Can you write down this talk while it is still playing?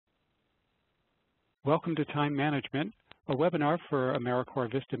Welcome to Time Management, a webinar for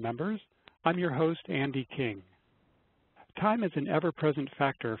AmeriCorps Vista members. I'm your host, Andy King. Time is an ever-present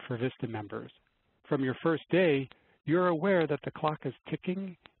factor for Vista members. From your first day, you're aware that the clock is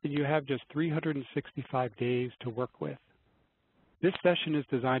ticking and you have just 365 days to work with. This session is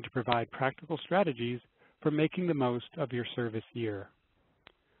designed to provide practical strategies for making the most of your service year.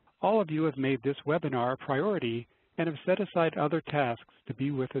 All of you have made this webinar a priority and have set aside other tasks to be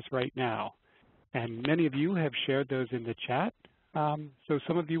with us right now. And many of you have shared those in the chat. So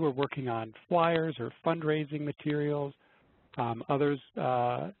some of you are working on flyers or fundraising materials. Others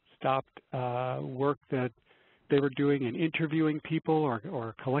stopped work that they were doing in interviewing people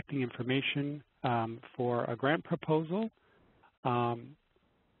or collecting information for a grant proposal.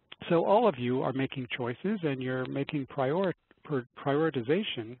 So all of you are making choices and you're making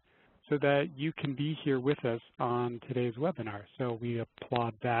prioritization so that you can be here with us on today's webinar. So we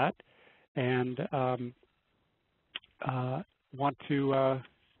applaud that. And want to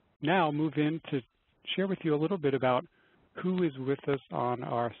now move in to share with you a little bit about who is with us on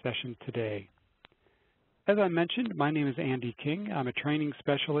our session today. As I mentioned, my name is Andy King. I'm a training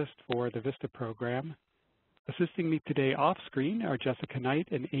specialist for the VISTA program. Assisting me today off screen are Jessica Knight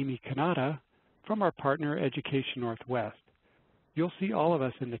and Amy Kanata from our partner Education Northwest. You'll see all of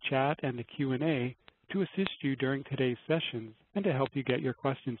us in the chat and the Q&A to assist you during today's sessions and to help you get your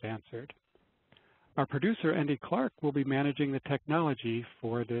questions answered. Our producer, Andy Clark, will be managing the technology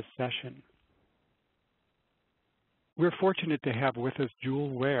for this session. We're fortunate to have with us Jewel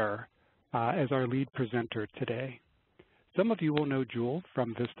Ware as our lead presenter today. Some of you will know Jewel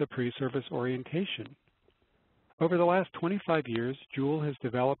from VISTA Pre-Service Orientation. Over the last 25 years, Jewel has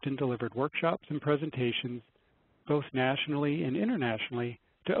developed and delivered workshops and presentations both nationally and internationally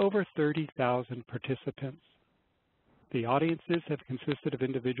to over 30,000 participants. The audiences have consisted of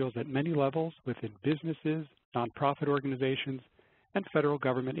individuals at many levels within businesses, nonprofit organizations, and federal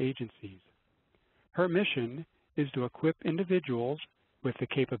government agencies. Her mission is to equip individuals with the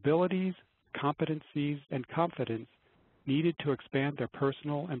capabilities, competencies, and confidence needed to expand their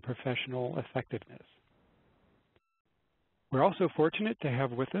personal and professional effectiveness. We're also fortunate to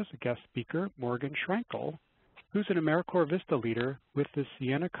have with us a guest speaker, Morgan Schrankel, who's an AmeriCorps Vista leader with the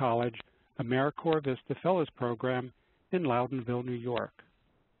Siena College AmeriCorps Vista Fellows Program in Loudonville, New York.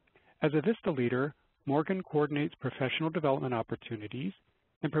 As a VISTA leader, Morgan coordinates professional development opportunities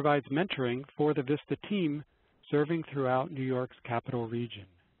and provides mentoring for the VISTA team serving throughout New York's capital region.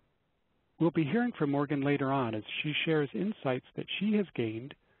 We'll be hearing from Morgan later on as she shares insights that she has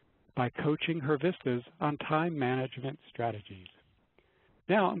gained by coaching her VISTAs on time management strategies.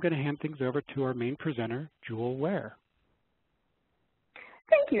 Now I'm going to hand things over to our main presenter, Jewel Ware.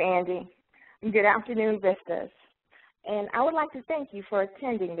 Thank you, Andy. Good afternoon, VISTAs. And I would like to thank you for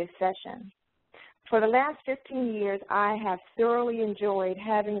attending this session. For the last 15 years, I have thoroughly enjoyed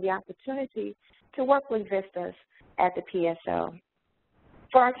having the opportunity to work with VISTAs at the PSO.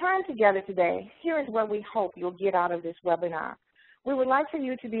 For our time together today, here is what we hope you'll get out of this webinar. We would like for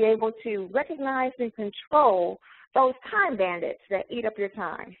you to be able to recognize and control those time bandits that eat up your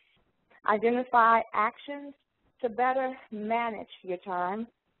time. Identify actions to better manage your time.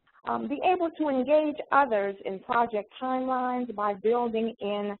 Be able to engage others in project timelines by building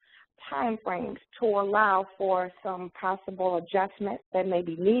in time frames to allow for some possible adjustment that may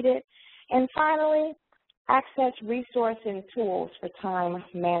be needed. And finally, access resource and tools for time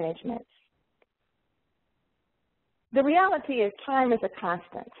management. The reality is time is a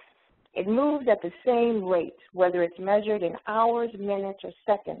constant. It moves at the same rate, whether it's measured in hours, minutes, or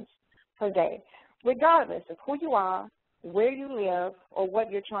seconds per day, regardless of who you are, where you live, or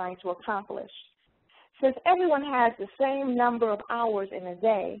what you're trying to accomplish. Since everyone has the same number of hours in a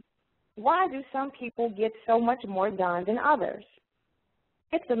day, why do some people get so much more done than others?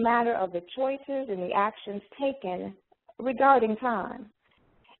 It's a matter of the choices and the actions taken regarding time.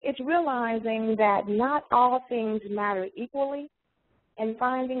 It's realizing that not all things matter equally and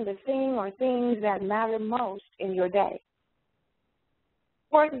finding the thing or things that matter most in your day.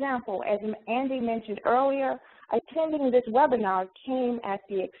 For example, as Andy mentioned earlier, attending this webinar came at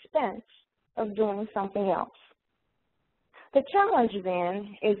the expense of doing something else. The challenge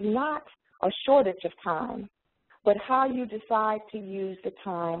then is not a shortage of time, but how you decide to use the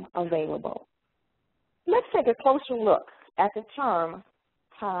time available. Let's take a closer look at the term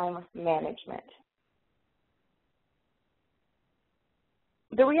time management.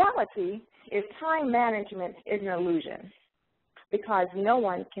 The reality is time management is an illusion because no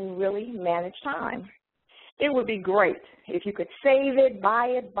one can really manage time. It would be great if you could save it, buy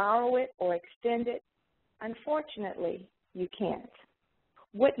it, borrow it, or extend it. Unfortunately, you can't.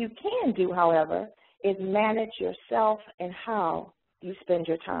 What you can do, however, is manage yourself and how you spend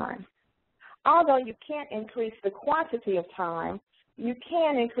your time. Although you can't increase the quantity of time, you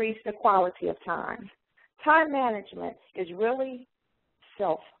can increase the quality of time. Time management is really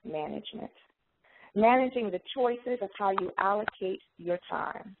self-management, managing the choices of how you allocate your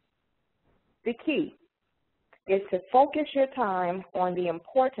time. The key is to focus your time on the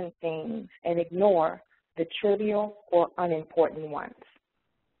important things and ignore the trivial or unimportant ones.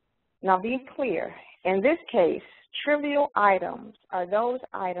 Now be clear, in this case, trivial items are those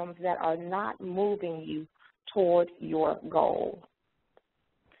items that are not moving you toward your goal.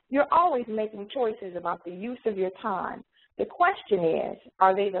 You're always making choices about the use of your time. The question is,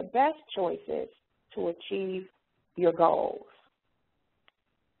 are they the best choices to achieve your goals?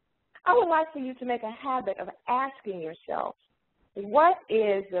 I would like for you to make a habit of asking yourself, what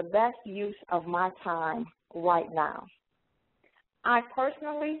is the best use of my time right now? I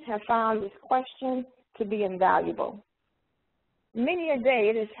personally have found this question to be invaluable. Many a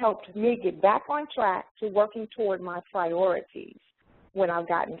day it has helped me get back on track to working toward my priorities when I've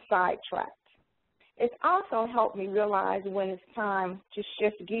gotten sidetracked. It's also helped me realize when it's time to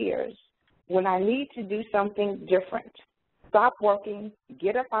shift gears, when I need to do something different. Stop working,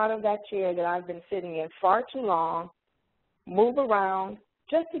 get up out of that chair that I've been sitting in far too long, move around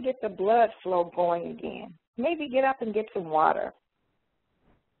just to get the blood flow going again. Maybe get up and get some water.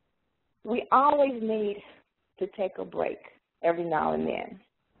 We always need to take a break every now and then.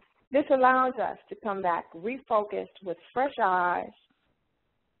 This allows us to come back refocused with fresh eyes,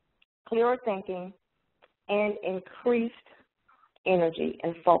 clearer thinking, and increased energy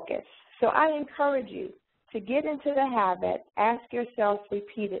and focus. So I encourage you to get into the habit, ask yourself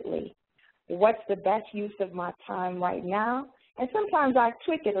repeatedly, what's the best use of my time right now? And sometimes I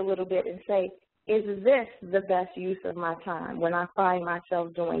tweak it a little bit and say, is this the best use of my time when I find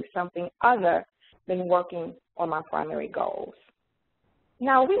myself doing something other than working on my primary goals?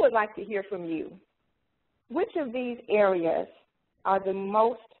 Now, we would like to hear from you. Which of these areas are the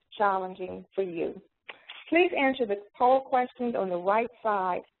most challenging for you? Please answer the poll questions on the right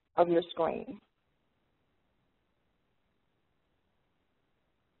side of your screen.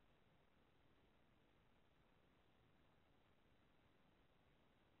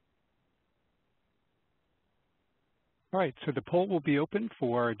 All right, so the poll will be open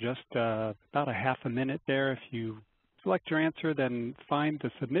for just about a half a minute there. If you select your answer, then find the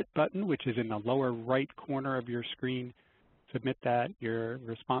submit button, which is in the lower right corner of your screen. Submit that, your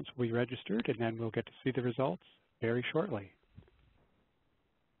response will be registered, and then we'll get to see the results very shortly.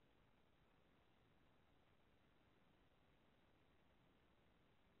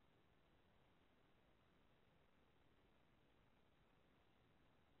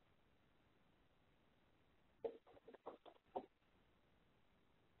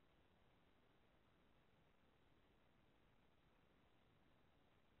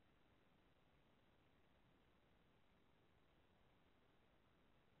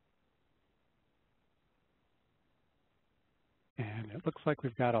 And it looks like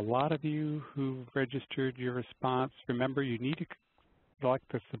we've got a lot of you who've registered your response. Remember, you need to select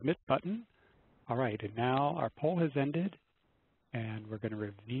the submit button. All right, and now our poll has ended, and we're going to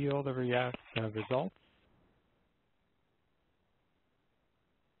reveal the results.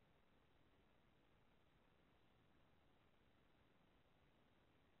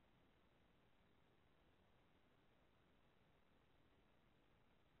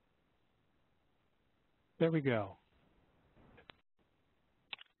 There we go.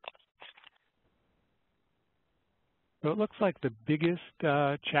 So it looks like the biggest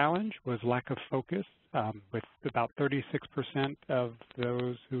challenge was lack of focus, with about 36% of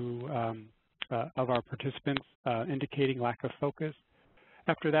those who, of our participants indicating lack of focus.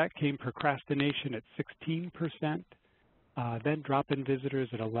 After that came procrastination at 16%, then drop-in visitors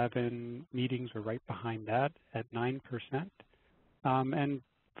at 11, meetings were right behind that at 9%, and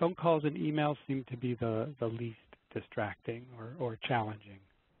phone calls and emails seem to be the least distracting or challenging.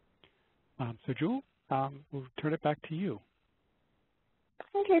 So Jewel, we'll turn it back to you.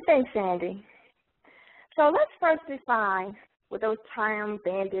 Okay, thanks, Sandy. So let's first define what those time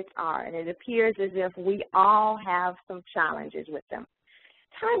bandits are, and it appears as if we all have some challenges with them.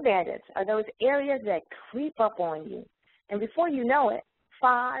 Time bandits are those areas that creep up on you, and before you know it,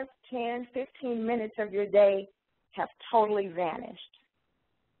 5, 10, 15 minutes of your day have totally vanished.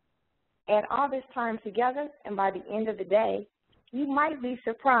 Add all this time together, and by the end of the day, you might be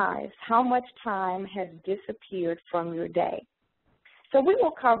surprised how much time has disappeared from your day. So we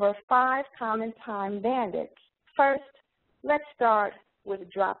will cover 5 common time bandits. First, let's start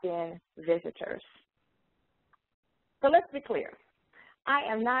with drop-in visitors. So let's be clear. I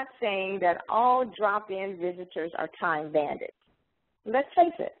am not saying that all drop-in visitors are time bandits. Let's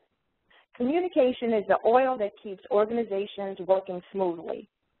face it, communication is the oil that keeps organizations working smoothly.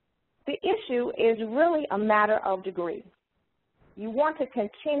 The issue is really a matter of degree. You want to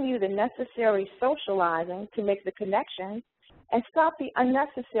continue the necessary socializing to make the connection and stop the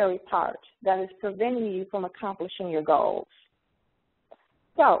unnecessary part that is preventing you from accomplishing your goals.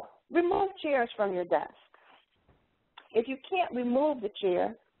 So, remove chairs from your desk. If you can't remove the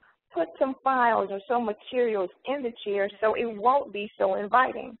chair, put some files or some materials in the chair so it won't be so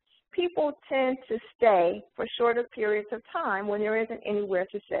inviting. People tend to stay for shorter periods of time when there isn't anywhere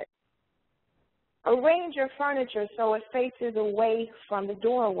to sit. Arrange your furniture so it faces away from the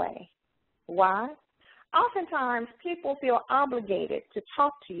doorway. Why? Oftentimes, people feel obligated to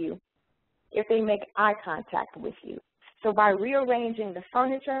talk to you if they make eye contact with you. So by rearranging the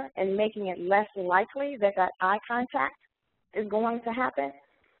furniture and making it less likely that that eye contact is going to happen,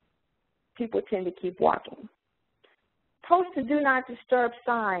 people tend to keep walking. Post a do not disturb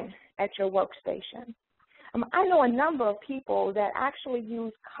sign at your workstation. I know a number of people that actually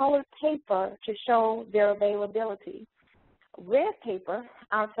use colored paper to show their availability. Red paper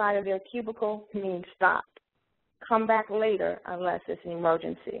outside of their cubicle means stop. Come back later unless it's an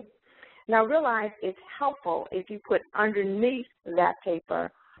emergency. Now realize it's helpful if you put underneath that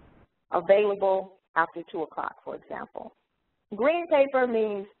paper available after 2 o'clock, for example. Green paper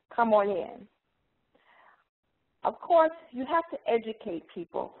means come on in. Of course, you have to educate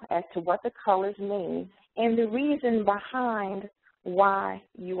people as to what the colors mean and the reason behind why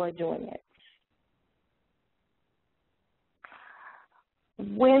you are doing it.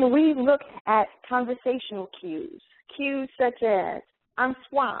 When we look at conversational cues such as, I'm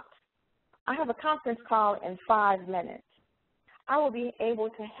swamped, I have a conference call in 5 minutes, I will be able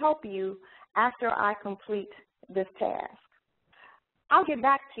to help you after I complete this task. I'll get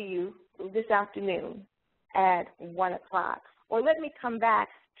back to you this afternoon at 1 o'clock, or let me come back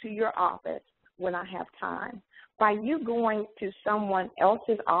to your office when I have time. By you going to someone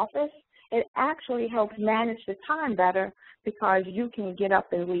else's office, it actually helps manage the time better because you can get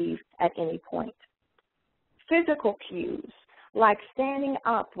up and leave at any point. Physical cues, like standing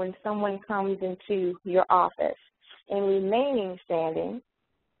up when someone comes into your office and remaining standing,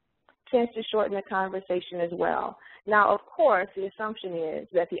 tends to shorten the conversation as well. Now, of course, the assumption is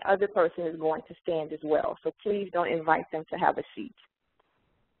that the other person is going to stand as well, so please don't invite them to have a seat.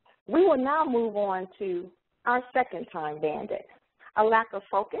 We will now move on to our second time bandit, a lack of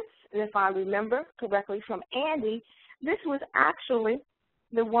focus. And if I remember correctly from Andy, this was actually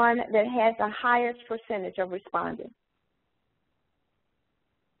the one that had the highest percentage of responding.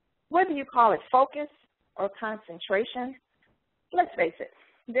 Whether you call it focus or concentration, let's face it,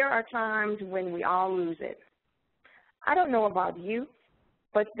 there are times when we all lose it. I don't know about you,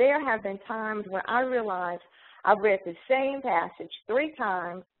 but there have been times when I realized I've read the same passage 3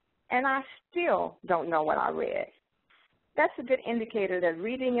 times and I still don't know what I read. That's a good indicator that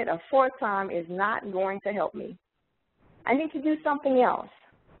reading it a 4th time is not going to help me. I need to do something else.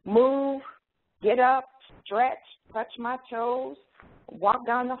 Move, get up, stretch, touch my toes, walk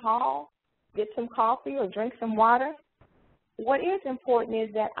down the hall, get some coffee or drink some water. What is important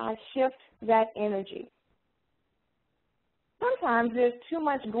is that I shift that energy. Sometimes there's too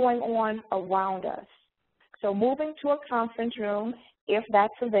much going on around us. So moving to a conference room, if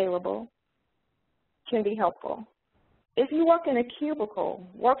that's available, can be helpful. If you work in a cubicle,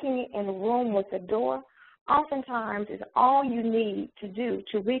 working in a room with a door, oftentimes is all you need to do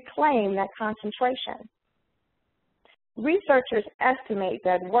to reclaim that concentration. Researchers estimate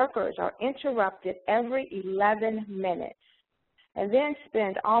that workers are interrupted every 11 minutes and then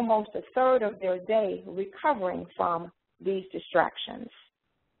spend almost a third of their day recovering from these distractions.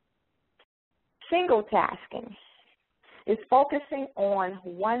 Single tasking is focusing on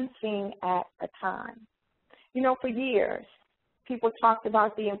one thing at a time. You know, for years, people talked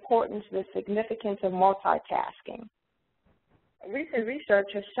about the importance, the significance of multitasking. Recent research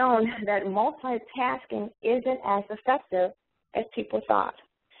has shown that multitasking isn't as effective as people thought.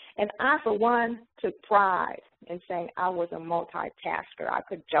 And I, for one, took pride in saying I was a multitasker. I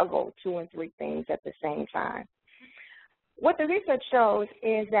could juggle 2 and 3 things at the same time. What the research shows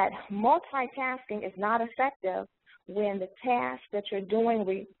is that multitasking is not effective when the task that you're doing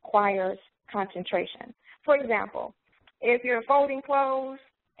requires concentration. For example, if you're folding clothes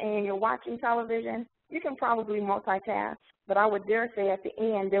and you're watching television, you can probably multitask, but I would dare say at the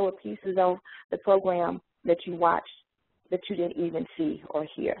end there were pieces of the program that you watched that you didn't even see or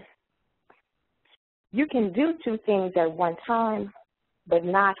hear. You can do 2 things at one time, but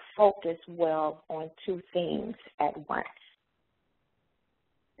not focus well on 2 things at once.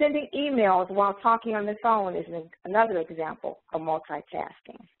 Sending emails while talking on the phone is another example of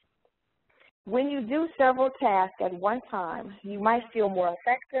multitasking. When you do several tasks at one time, you might feel more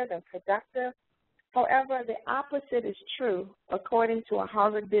effective and productive. However, the opposite is true according to a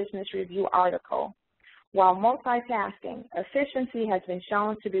Harvard Business Review article. While multitasking, efficiency has been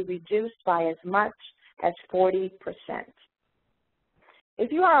shown to be reduced by as much as 40%.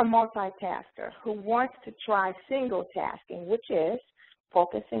 If you are a multitasker who wants to try single tasking, which is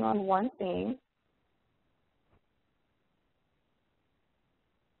focusing on one thing,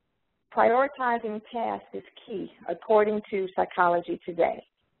 prioritizing tasks is key according to Psychology Today.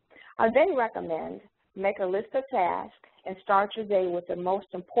 I then recommend make a list of tasks and start your day with the most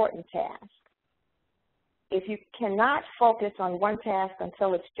important task. If you cannot focus on one task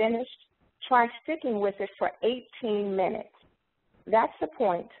until it's finished, try sticking with it for 18 minutes. That's the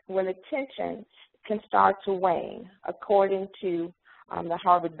point when attention can start to wane, according to the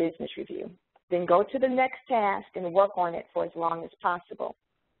Harvard Business Review. Then go to the next task and work on it for as long as possible.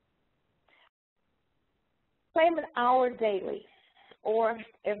 Claim an hour daily, or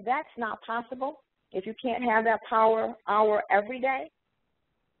if that's not possible, if you can't have that power hour every day,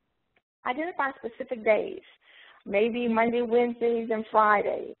 identify specific days, maybe Monday, Wednesdays, and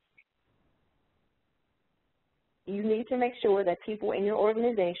Fridays. You need to make sure that people in your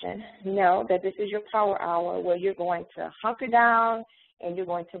organization know that this is your power hour where you're going to hunker down and you're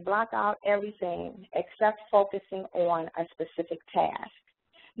going to block out everything except focusing on a specific task.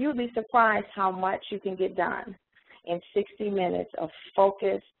 You'll be surprised how much you can get done in 60 minutes of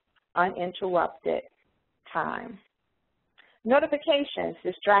focused, uninterrupted time. Notifications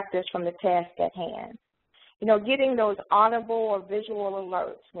distract us from the task at hand. You know, getting those audible or visual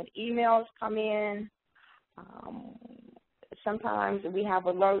alerts when emails come in. Sometimes we have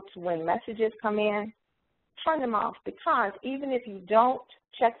alerts when messages come in. Turn them off, because even if you don't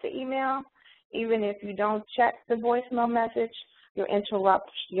check the email, even if you don't check the voicemail message, your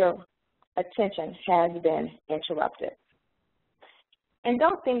attention has been interrupted. And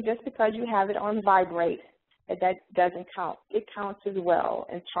don't think just because you have it on vibrate that doesn't count. It counts as well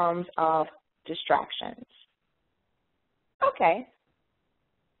in terms of distractions. Okay,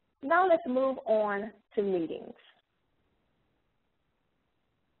 now let's move on to meetings.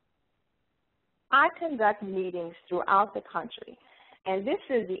 I conduct meetings throughout the country, and this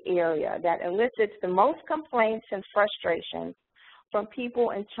is the area that elicits the most complaints and frustrations from people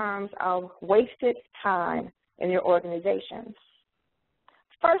in terms of wasted time in your organizations.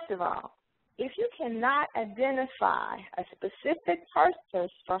 First of all, if you cannot identify a specific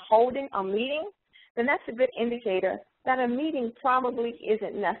purpose for holding a meeting, then that's a good indicator that a meeting probably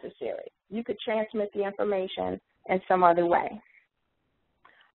isn't necessary. You could transmit the information in some other way.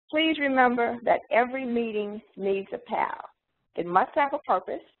 Please remember that every meeting needs a PAL. It must have a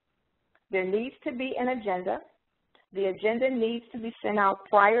purpose. There needs to be an agenda. The agenda needs to be sent out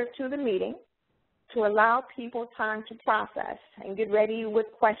prior to the meeting to allow people time to process and get ready with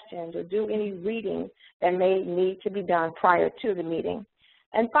questions or do any reading that may need to be done prior to the meeting.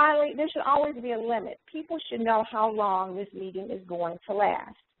 And finally, there should always be a limit. People should know how long this meeting is going to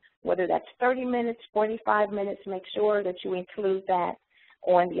last, whether that's 30 minutes, 45 minutes. Make sure that you include that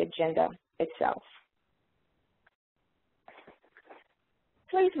on the agenda itself.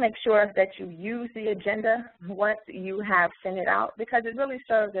 Please make sure that you use the agenda once you have sent it out, because it really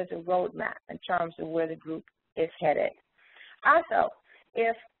serves as a roadmap in terms of where the group is headed. Also,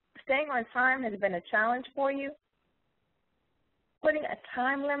 if staying on time has been a challenge for you, putting a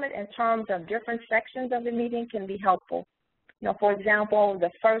time limit in terms of different sections of the meeting can be helpful. You know, for example,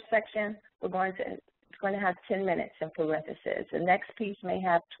 the first section, it's going to have 10 minutes in parentheses. The next piece may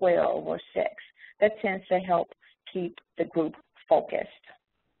have 12 or 6. That tends to help keep the group focused.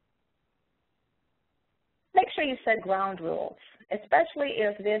 Make sure you set ground rules, especially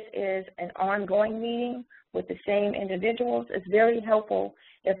if this is an ongoing meeting with the same individuals. It's very helpful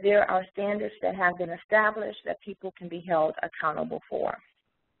if there are standards that have been established that people can be held accountable for.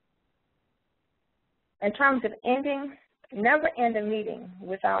 In terms of ending, never end a meeting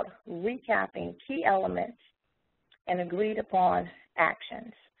without recapping key elements and agreed upon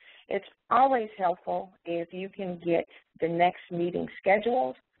actions. It's always helpful if you can get the next meeting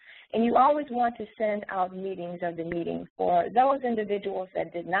scheduled, and you always want to send out meetings of the meeting for those individuals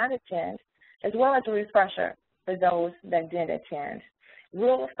that did not attend, as well as a refresher for those that did attend.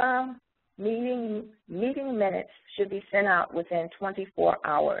 Rule of thumb, meeting minutes should be sent out within 24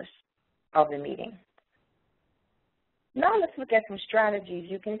 hours of the meeting. Now let's look at some strategies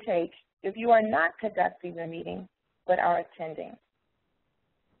you can take if you are not conducting the meeting but are attending.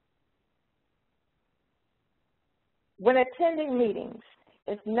 When attending meetings,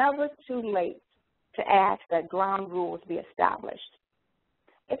 it's never too late to ask that ground rules be established.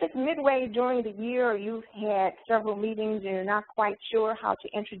 If it's midway during the year or you've had several meetings and you're not quite sure how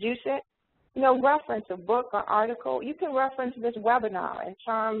to introduce it, reference a book or article. You can reference this webinar in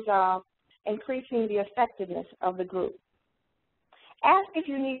terms of increasing the effectiveness of the group. Ask if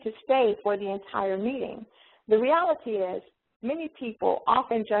you need to stay for the entire meeting. The reality is many people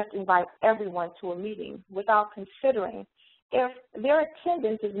often just invite everyone to a meeting without considering if their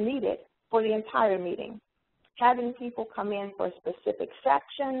attendance is needed for the entire meeting. Having people come in for specific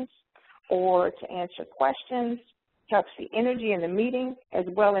sections or to answer questions helps the energy in the meeting as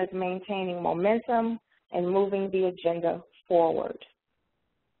well as maintaining momentum and moving the agenda forward.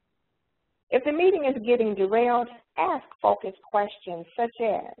 If the meeting is getting derailed, ask focused questions such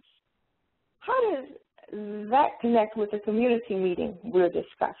as, how does that connect with the community meeting we're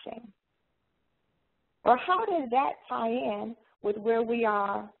discussing? Or how does that tie in with where we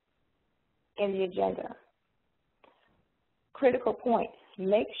are in the agenda? Critical point,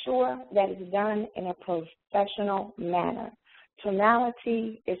 make sure that it's done in a professional manner.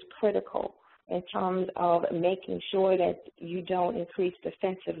 Tonality is critical in terms of making sure that you don't increase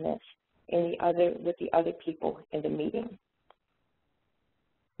defensiveness with the other people in the meeting.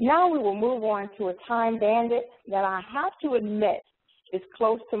 Now we will move on to a time bandit that I have to admit is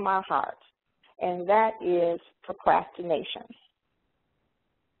close to my heart, and that is procrastination.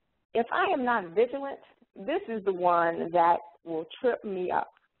 If I am not vigilant, this is the one that will trip me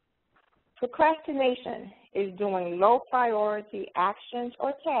up. Procrastination is doing low priority actions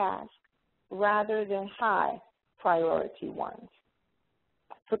or tasks rather than high priority ones.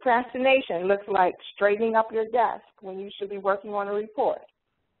 Procrastination looks like straightening up your desk when you should be working on a report.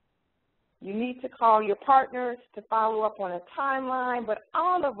 You need to call your partners to follow up on a timeline, but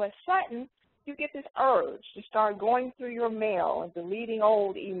all of a sudden you get this urge to start going through your mail and deleting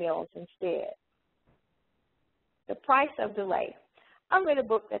old emails instead. The price of delay. I read a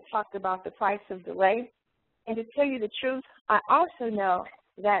book that talked about the price of delay, and to tell you the truth, I also know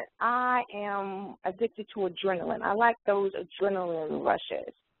that I am addicted to adrenaline. I like those adrenaline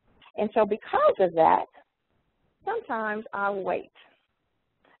rushes. And so because of that, sometimes I wait,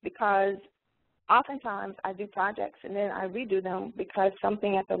 because oftentimes I do projects and then I redo them because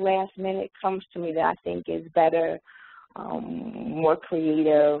something at the last minute comes to me that I think is better, more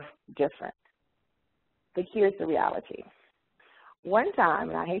creative, different. But here's the reality. One time,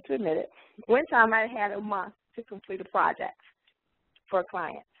 and I hate to admit it, one time I had a month to complete a project for a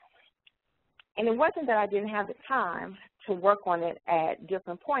client. And it wasn't that I didn't have the time to work on it at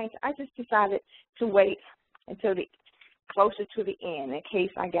different points. I just decided to wait until closer to the end in case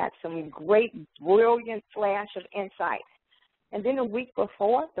I got some great, brilliant flash of insight. And then a week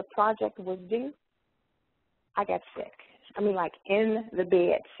before the project was due, I got sick. I mean, like in the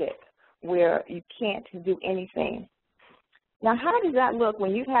bed sick, where you can't do anything. Now, how does that look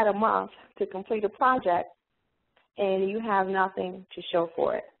when you've had a month to complete a project and you have nothing to show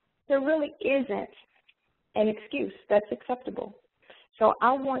for it? There really isn't an excuse that's acceptable. So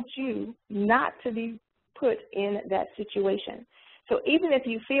I want you not to be put in that situation. So even if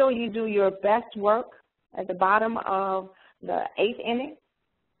you feel you do your best work at the bottom of the 8th inning,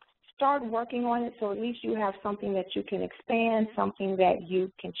 start working on it so at least you have something that you can expand, something that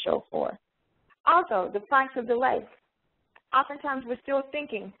you can show for. Also, the price of delay. Oftentimes we're still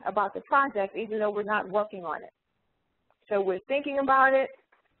thinking about the project even though we're not working on it. So we're thinking about it.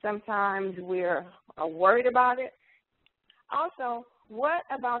 Sometimes we're worried about it. Also, what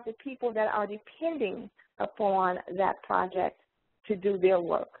about the people that are depending upon that project to do their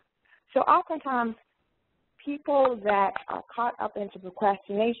work? So oftentimes people that are caught up into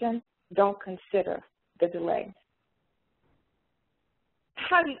procrastination don't consider the delay.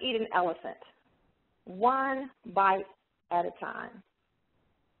 How do you eat an elephant? One bite at a time.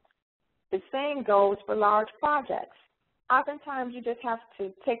 The same goes for large projects. Oftentimes you just have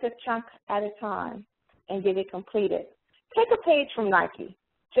to take a chunk at a time and get it completed. Take a page from Nike.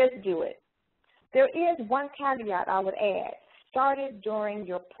 Just do it. There is one caveat I would add. Start it during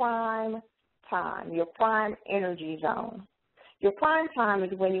your prime time, your prime energy zone. Your prime time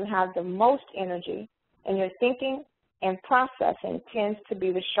is when you have the most energy and your thinking and processing tends to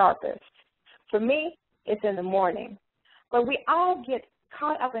be the sharpest. For me, it's in the morning. But we all get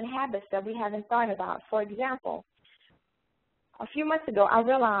caught up in habits that we haven't thought about. For example, a few months ago, I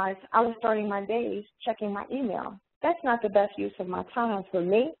realized I was starting my days checking my email. That's not the best use of my time. For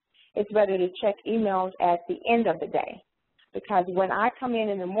me, it's better to check emails at the end of the day, because when I come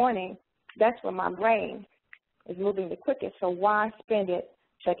in the morning, that's when my brain is moving the quickest, so why spend it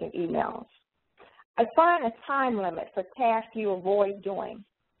checking emails? Assign a time limit for tasks you avoid doing.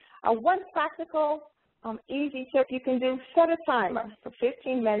 One practical, easy tip you can do, set a timer for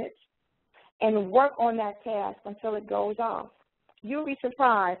 15 minutes and work on that task until it goes off. You'll be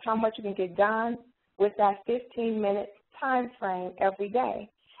surprised how much you can get done with that 15-minute time frame every day.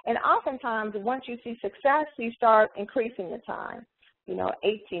 And oftentimes, once you see success, you start increasing the time,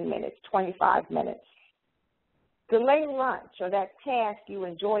 18 minutes, 25 minutes. Delay lunch or that task you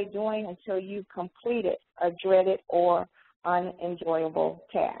enjoy doing until you completed a dreaded or unenjoyable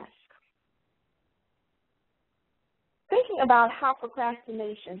task. Thinking about how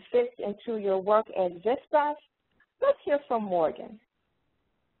procrastination fits into your work at VISTA, let's hear from Morgan.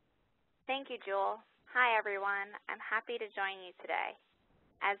 Thank you, Jewel. Hi, everyone. I'm happy to join you today.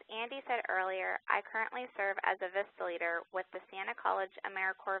 As Andy said earlier, I currently serve as a VISTA leader with the Siena College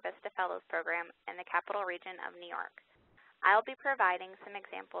AmeriCorps VISTA Fellows Program in the Capital Region of New York. I'll be providing some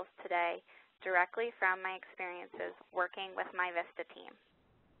examples today directly from my experiences working with my VISTA team.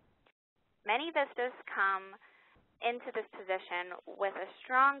 Many VISTAs come into this position with a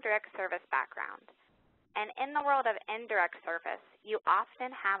strong direct service background. And in the world of indirect service, you often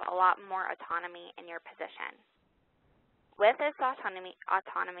have a lot more autonomy in your position. With this autonomy,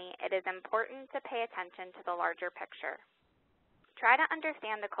 it is important to pay attention to the larger picture. Try to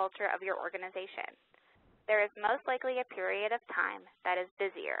understand the culture of your organization. There is most likely a period of time that is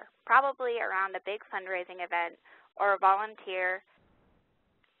busier, probably around a big fundraising event or a volunteer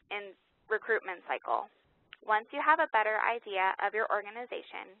in recruitment cycle. Once you have a better idea of your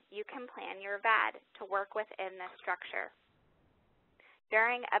organization, you can plan your VAD to work within this structure.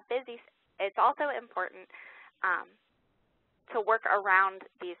 It's also important to work around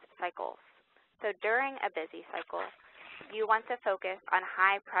these cycles. So during a busy cycle, you want to focus on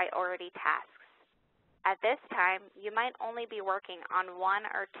high priority tasks. At this time, you might only be working on 1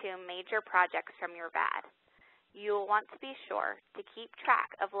 or 2 major projects from your VAD. You will want to be sure to keep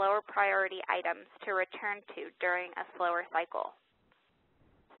track of lower priority items to return to during a slower cycle.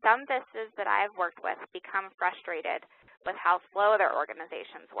 Some VISTAs that I have worked with become frustrated with how slow their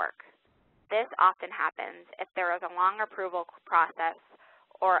organizations work. This often happens if there is a long approval process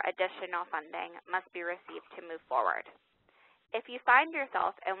or additional funding must be received to move forward. If you find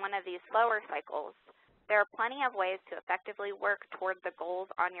yourself in one of these slower cycles, there are plenty of ways to effectively work toward the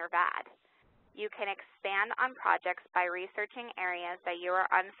goals on your VAD. You can expand on projects by researching areas that you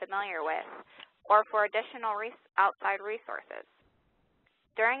are unfamiliar with or for additional outside resources.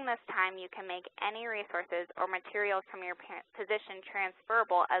 During this time, you can make any resources or materials from your position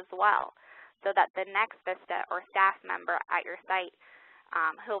transferable as well, so that the next VISTA or staff member at your site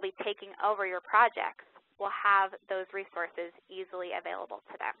who will be taking over your projects will have those resources easily available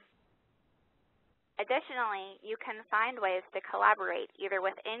to them. Additionally, you can find ways to collaborate either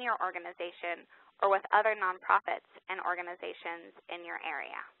within your organization or with other nonprofits and organizations in your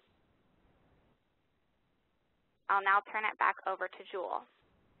area. I'll now turn it back over to Jewel.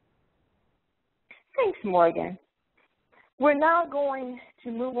 Thanks, Morgan. We're now going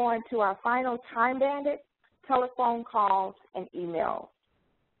to move on to our final time bandit, telephone calls and emails.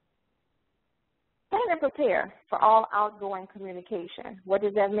 Plan and prepare for all outgoing communication. What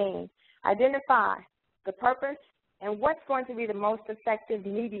does that mean? Identify the purpose and what's going to be the most effective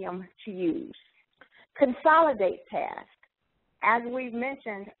medium to use. Consolidate tasks. As we've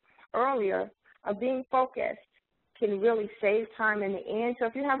mentioned earlier, being focused can really save time in the end. So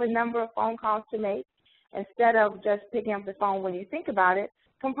if you have a number of phone calls to make, instead of just picking up the phone when you think about it,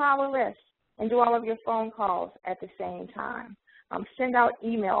 compile a list and do all of your phone calls at the same time. Send out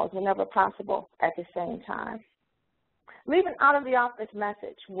emails whenever possible at the same time. Leave an out-of-the-office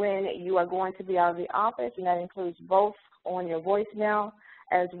message when you are going to be out of the office, and that includes both on your voicemail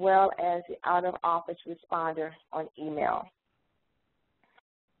as well as the out-of-office responder on email.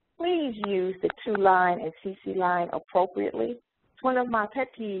 Please use the to-line and CC line appropriately. It's one of my pet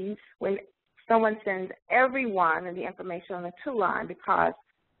peeves when someone sends everyone the information on the to-line, because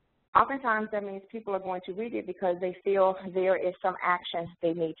oftentimes that means people are going to read it because they feel there is some action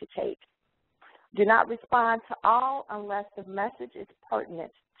they need to take. Do not respond to all unless the message is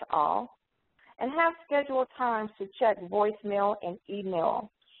pertinent to all. And have scheduled times to check voicemail and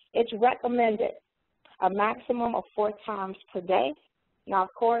email. It's recommended a maximum of 4 times per day. Now,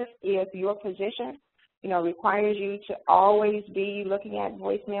 of course, if your position, requires you to always be looking at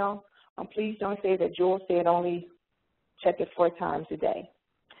voicemail, please don't say that Jewel said only check it 4 times a day.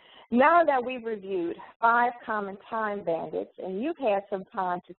 Now that we've reviewed 5 common time bandits and you've had some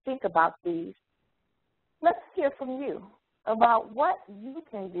time to think about these, let's hear from you about what you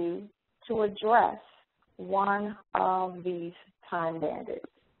can do to address one of these time bandits.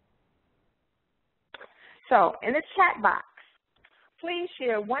 So in the chat box, please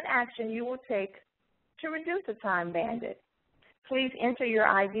share one action you will take to reduce the time bandit. Please enter your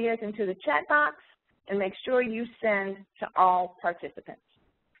ideas into the chat box and make sure you send to all participants.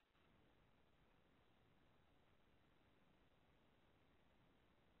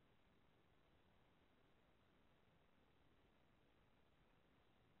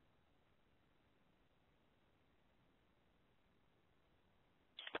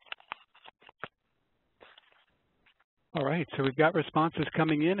 All right, so we've got responses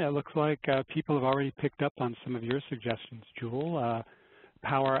coming in. It looks like people have already picked up on some of your suggestions, Jewel.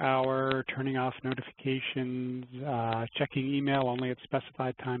 Power hour, turning off notifications, checking email only at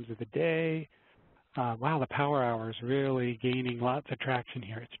specified times of the day. Wow, the power hour is really gaining lots of traction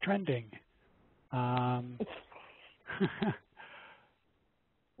here. It's trending.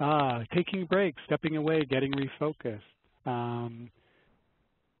 Taking breaks, stepping away, getting refocused.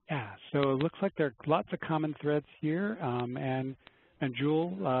 Yeah, so it looks like there are lots of common threads here, and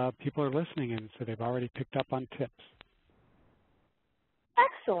Jewel, people are listening, and so they've already picked up on tips.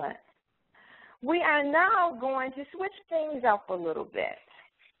 Excellent. We are now going to switch things up a little bit.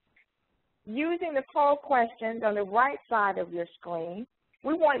 Using the poll questions on the right side of your screen,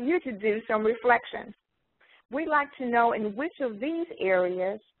 we want you to do some reflection. We'd like to know in which of these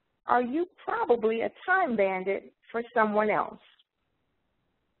areas are you probably a time bandit for someone else.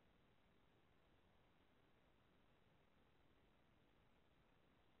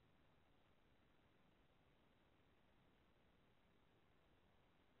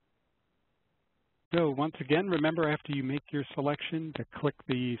 So once again, remember after you make your selection to click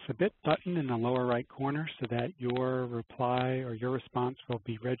the Submit button in the lower right corner so that your reply or your response will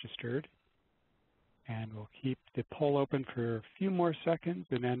be registered. And we'll keep the poll open for a few more seconds,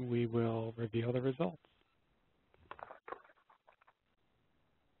 and then we will reveal the results.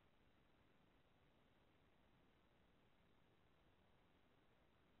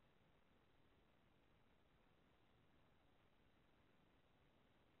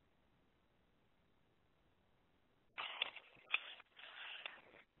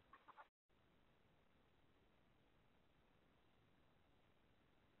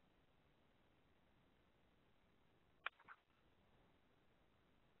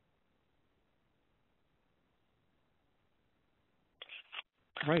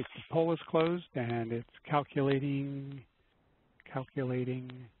 All right, the poll is closed, and it's calculating.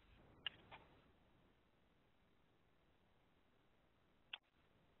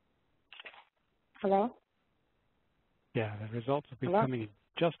 Hello? Yeah, the results will be coming in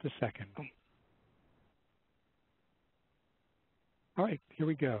just a second. All right, here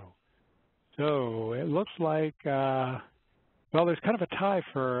we go. So it looks like, well, there's kind of a tie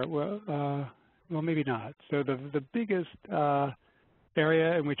for, well, maybe not. So the biggest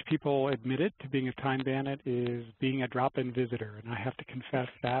area in which people admitted to being a time bandit is being a drop-in visitor, and I have to confess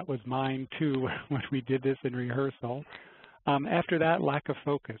that was mine too when we did this in rehearsal. After that, lack of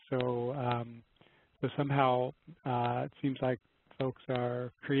focus. So, so somehow it seems like folks are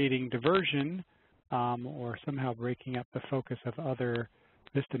creating diversion or somehow breaking up the focus of other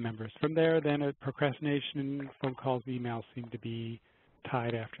VISTA members. From there, then procrastination, phone calls, emails seem to be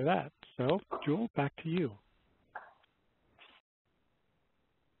tied after that. So, Jewel, back to you.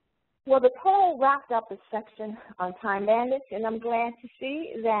 Well, the poll wrapped up the section on time bandits, and I'm glad to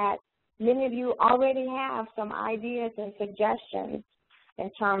see that many of you already have some ideas and suggestions in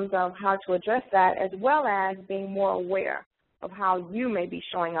terms of how to address that, as well as being more aware of how you may be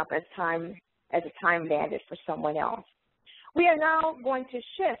showing up as a time bandit for someone else. We are now going to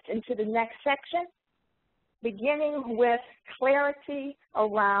shift into the next section, beginning with clarity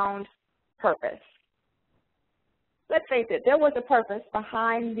around purpose. Let's face it, there was a purpose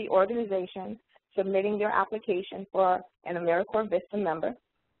behind the organization submitting their application for an AmeriCorps VISTA member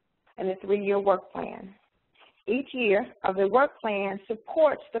and the 3-year work plan. Each year of the work plan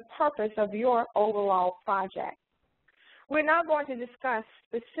supports the purpose of your overall project. We're now going to discuss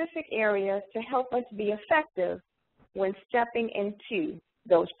specific areas to help us be effective when stepping into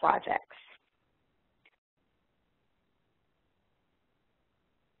those projects.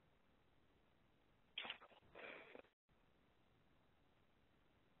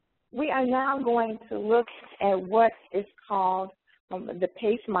 We are now going to look at what is called the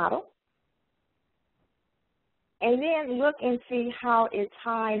PACE model, and then look and see how it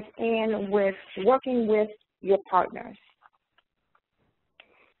ties in with working with your partners.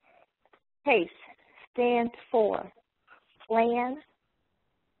 PACE stands for Plan,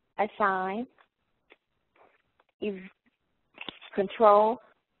 Assign, Control,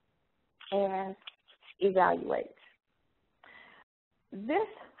 and Evaluate. This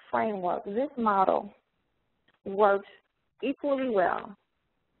framework, this model, works equally well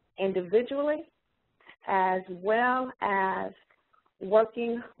individually as well as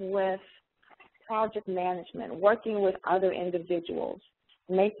working with project management, working with other individuals,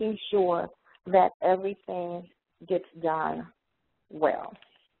 making sure that everything gets done well.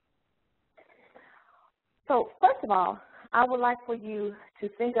 So first of all, I would like for you to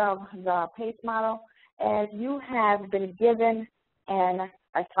think of the PACE model as you have been given an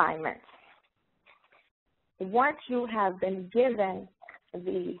assignment. Once you have been given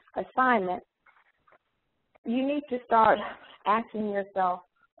the assignment, you need to start asking yourself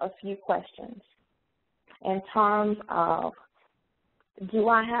a few questions in terms of, do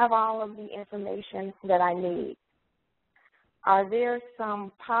I have all of the information that I need? Are there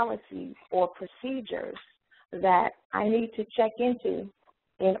some policies or procedures that I need to check into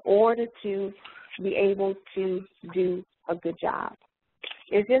in order to be able to do a good job?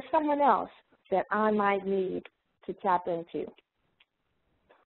 Is there someone else that I might need to tap into?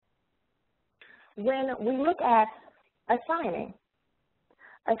 When we look at assigning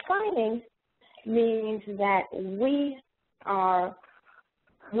means that we are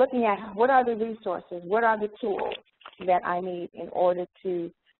looking at what are the resources, what are the tools that I need in order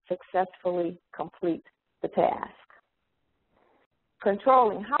to successfully complete the task.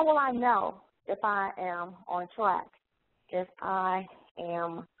 Controlling, how will I know if I am on track, if I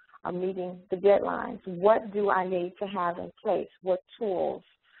am meeting the deadlines? What do I need to have in place? What tools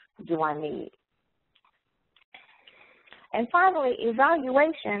do I need? And finally,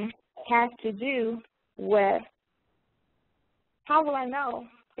 evaluation has to do with, how will I know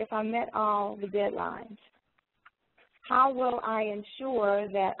if I met all the deadlines? How will I ensure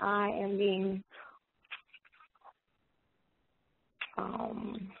that I am being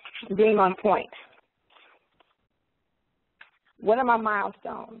on point? What are my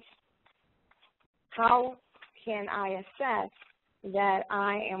milestones? How can I assess that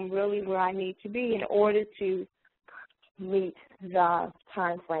I am really where I need to be in order to meet the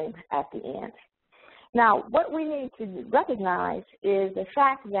time frame at the end? Now, what we need to recognize is the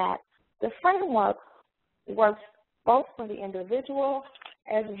fact that the framework works both for the individual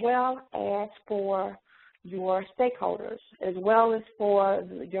as well as for your stakeholders, as well as for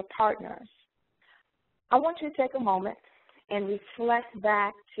your partners. I want you to take a moment and reflect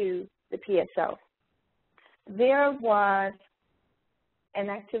back to the PSO. There was an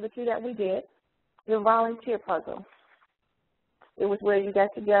activity that we did, the volunteer puzzle. It was where you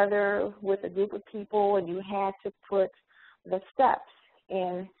got together with a group of people and you had to put the steps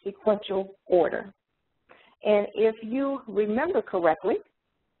in sequential order. And if you remember correctly,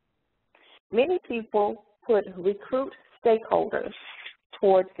 many people put recruit stakeholders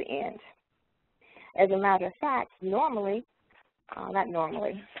towards the end. As a matter of fact, normally, not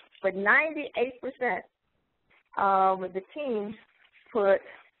normally, but 98% of the teams put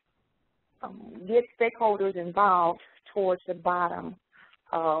get stakeholders involved towards the bottom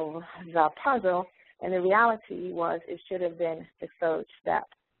of the puzzle, and the reality was it should have been the third step.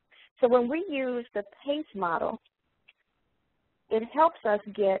 So when we use the PACE model, it helps us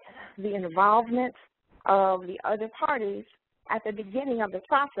get the involvement of the other parties at the beginning of the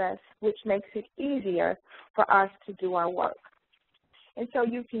process, which makes it easier for us to do our work. And so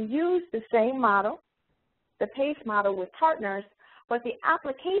you can use the same model, the PACE model with partners, but the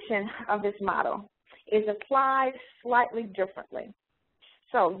application of this model is applied slightly differently.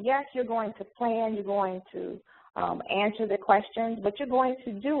 So yes, you're going to plan, you're going to answer the questions, but you're going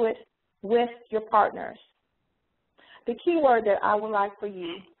to do it with your partners. The key word that I would like for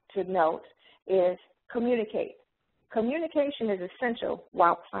you to note is communicate. Communication is essential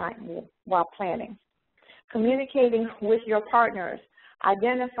while planning. Communicating with your partners,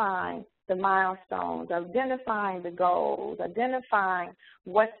 identifying the milestones, identifying the goals, identifying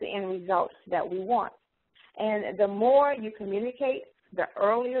what's the end result that we want. And the more you communicate, the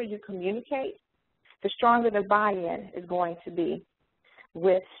earlier you communicate, the stronger the buy-in is going to be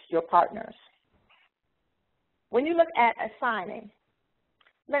with your partners. When you look at assigning,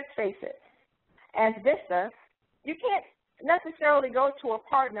 let's face it, as VISTA, you can't necessarily go to a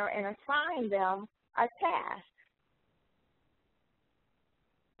partner and assign them a task.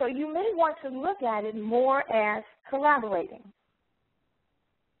 So you may want to look at it more as collaborating.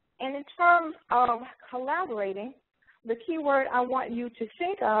 And in terms of collaborating, the key word I want you to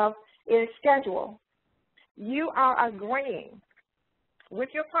think of is schedule. You are agreeing with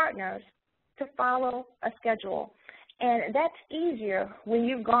your partners to follow a schedule. And that's easier when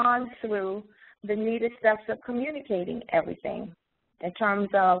you've gone through the needed steps of communicating everything in terms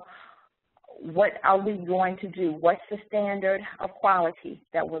of what are we going to do, what's the standard of quality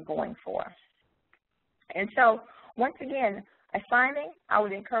that we're going for. And so, once again, assigning, I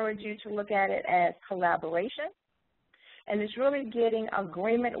would encourage you to look at it as collaboration. And it's really getting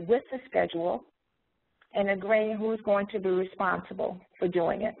agreement with the schedule and agreeing who's going to be responsible for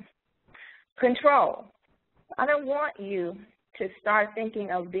doing it. Control. I don't want you to start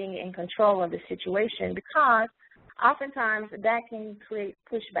thinking of being in control of the situation, because oftentimes that can create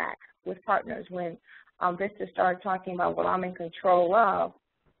pushback with partners when Vista started talking about what I'm in control of.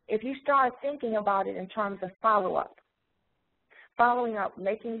 If you start thinking about it in terms of following up,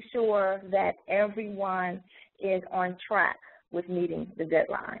 making sure that everyone is on track with meeting the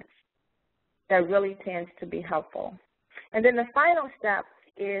deadlines, that really tends to be helpful. And then the final step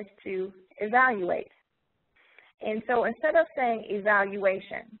is to evaluate. And so instead of saying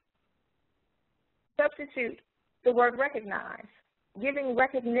evaluation, substitute the word recognize, giving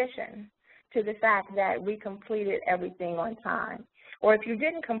recognition to the fact that we completed everything on time. Or if you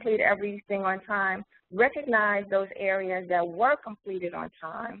didn't complete everything on time, recognize those areas that were completed on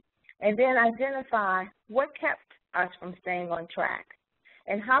time, and then identify what kept us from staying on track.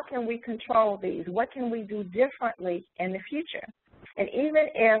 And how can we control these? What can we do differently in the future? And even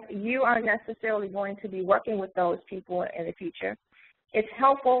if you aren't necessarily going to be working with those people in the future, it's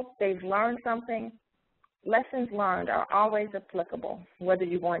helpful. They've learned something. Lessons learned are always applicable, whether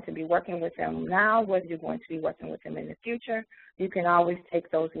you're going to be working with them now, whether you're going to be working with them in the future. You can always take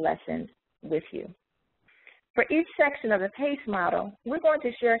those lessons with you. For each section of the PACE model, we're going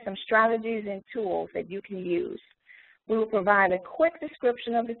to share some strategies and tools that you can use. We will provide a quick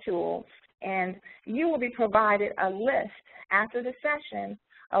description of the tools, and you will be provided a list after the session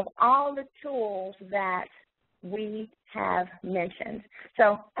of all the tools that we have mentioned.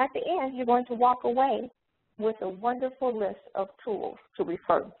 So at the end, you're going to walk away with a wonderful list of tools to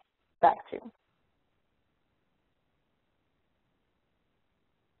refer back to.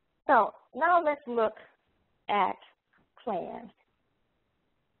 So now let's look at plan.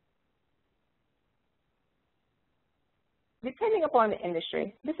 Depending upon the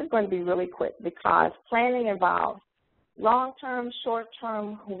industry, this is going to be really quick because planning involves long-term,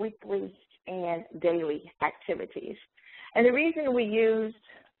 short-term, weekly, and daily activities. And the reason we used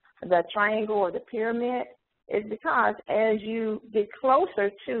the triangle or the pyramid is because as you get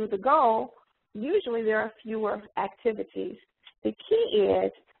closer to the goal, usually there are fewer activities. The key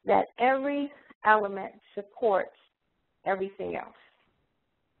is that every element supports everything else.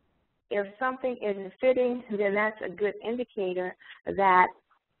 If something isn't fitting, then that's a good indicator that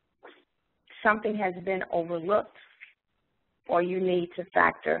something has been overlooked or you need to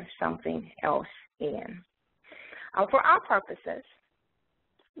factor something else in. For our purposes,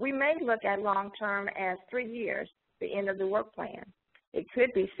 we may look at long-term as 3 years, the end of the work plan. It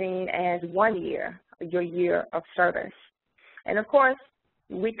could be seen as 1 year, your year of service. And of course,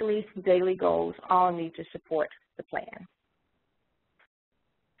 weekly, daily goals all need to support the plan.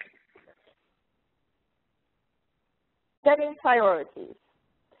 Setting priorities.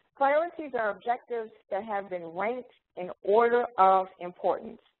 Priorities are objectives that have been ranked in order of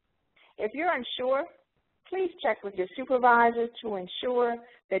importance. If you're unsure, please check with your supervisor to ensure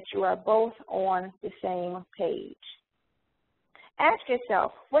that you are both on the same page. Ask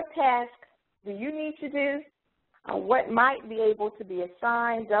yourself, what task do you need to do? What might be able to be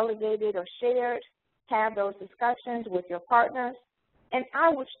assigned, delegated, or shared? Have those discussions with your partners. And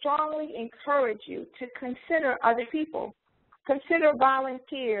I would strongly encourage you to consider other people. Consider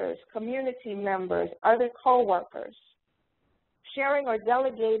volunteers, community members, other coworkers. Sharing or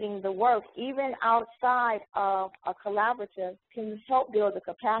delegating the work, even outside of a collaborative, can help build the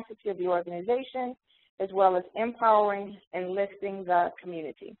capacity of the organization, as well as empowering and lifting the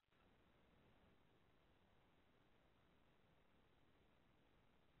community.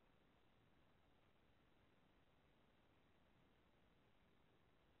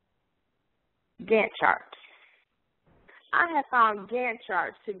 Gantt charts. I have found Gantt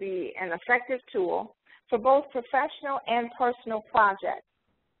charts to be an effective tool for both professional and personal projects.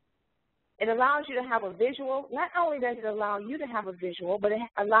 It allows you to have a visual. Not only does it allow you to have a visual, but it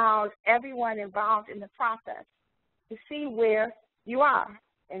allows everyone involved in the process to see where you are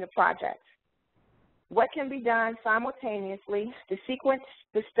in the project. What can be done simultaneously, the sequence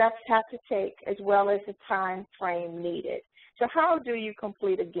the steps have to take, as well as the time frame needed. So how do you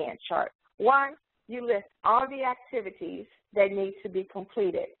complete a Gantt chart? One, you list all the activities that need to be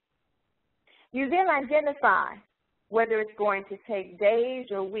completed. You then identify whether it's going to take days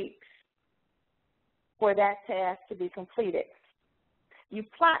or weeks for that task to be completed. You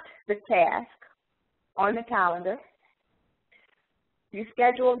plot the task on the calendar. You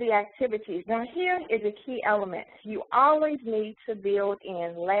schedule the activities. Now here is a key element. You always need to build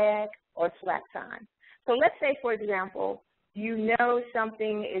in lag or slack time. So let's say, for example, you know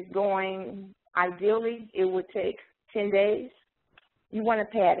something is going, ideally it would take 10 days. You want to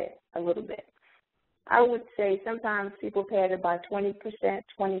pad it a little bit. I would say sometimes people pad it by 20%,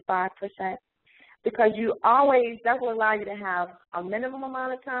 25%, because you always, that will allow you to have a minimum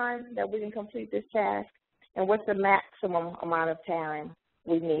amount of time that we can complete this task, and what's the maximum amount of time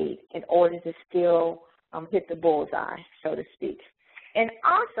we need in order to still hit the bullseye, so to speak. And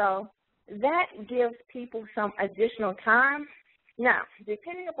also, that gives people some additional time. Now,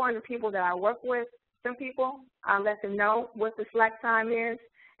 depending upon the people that I work with, some people, I let them know what the slack time is,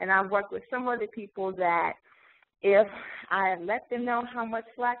 and I've worked with some other people that if I let them know how much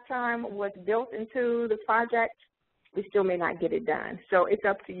slack time was built into the project, we still may not get it done. So it's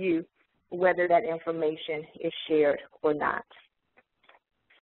up to you whether that information is shared or not.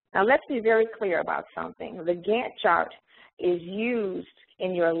 Now, let's be very clear about something. The Gantt chart is used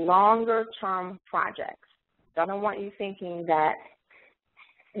in your longer-term projects. So I don't want you thinking that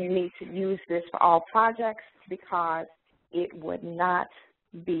you need to use this for all projects, because it would not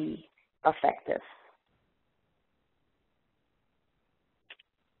be effective.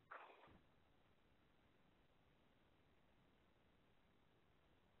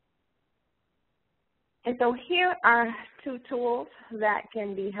 And so here are two tools that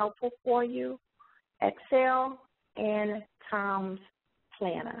can be helpful for you, Excel and Tom's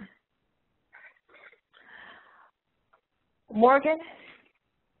Planner. Morgan,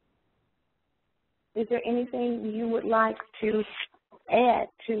 is there anything you would like to add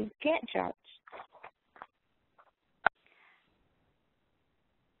to Gantt charts?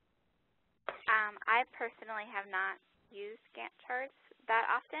 I personally have not used Gantt charts that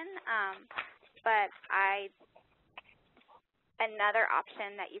often, but another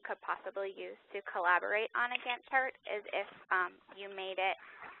option that you could possibly use to collaborate on a Gantt chart is if you made it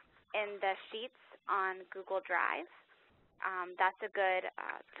in the sheets on Google Drive. That's a good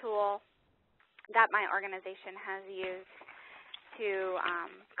tool that my organization has used to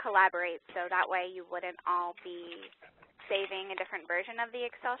collaborate, so that way you wouldn't all be saving a different version of the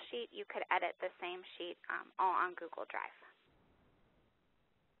Excel sheet. You could edit the same sheet all on Google Drive.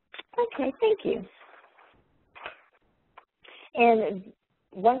 Okay, thank you. And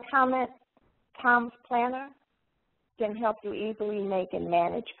one comment, Tom's Planner can help you easily make and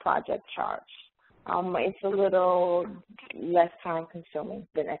manage project charts. It's a little less time consuming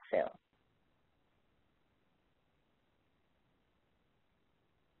than Excel.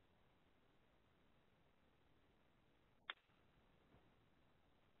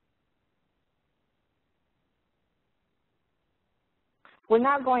 We're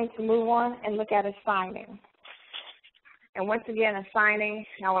now going to move on and look at assigning. And once again, assigning,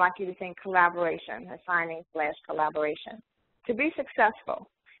 I would like you to think collaboration, assigning/collaboration. To be successful,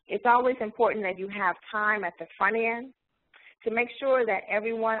 it's always important that you have time at the front end to make sure that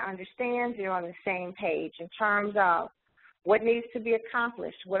everyone understands you're on the same page in terms of what needs to be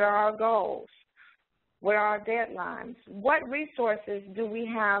accomplished, what are our goals, what are our deadlines, what resources do we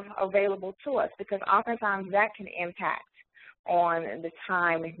have available to us, because oftentimes that can impact on the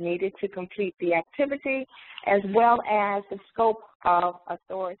time needed to complete the activity, as well as the scope of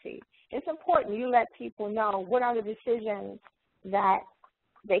authority. It's important you let people know what are the decisions that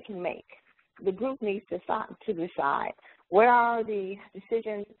they can make. The group needs to decide what are the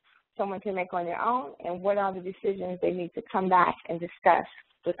decisions someone can make on their own, and what are the decisions they need to come back and discuss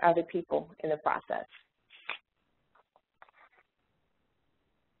with other people in the process.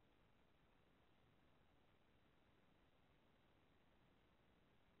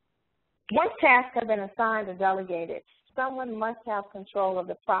 Once tasks have been assigned or delegated, someone must have control of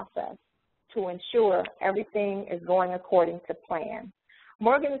the process to ensure everything is going according to plan.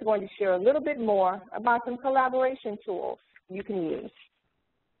 Morgan is going to share a little bit more about some collaboration tools you can use.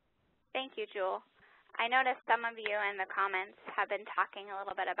 Thank you, Jewel. I noticed some of you in the comments have been talking a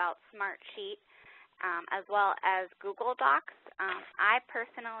little bit about Smartsheet as well as Google Docs. I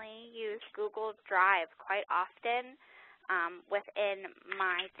personally use Google Drive quite often within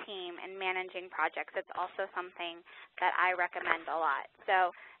my team in managing projects. It's also something that I recommend a lot.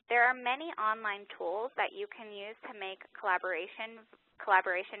 So there are many online tools that you can use to make collaboration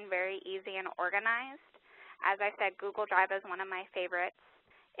very easy and organized. As I said, Google Drive is one of my favorites.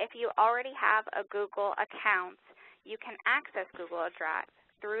 If you already have a Google account, you can access Google Drive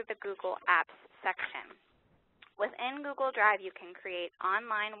through the Google Apps section. Within Google Drive, you can create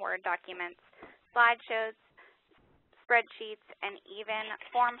online Word documents, slideshows, spreadsheets, and even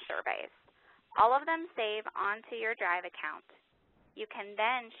form surveys. All of them save onto your Drive account. You can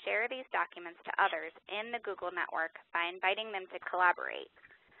then share these documents to others in the Google network by inviting them to collaborate.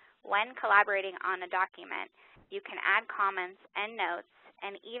 When collaborating on a document, you can add comments and notes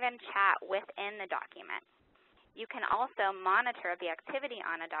and even chat within the document. You can also monitor the activity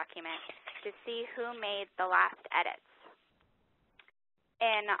on a document to see who made the last edits.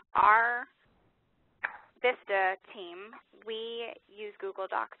 In our Vista team, we use Google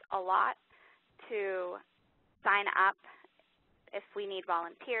Docs a lot to sign up if we need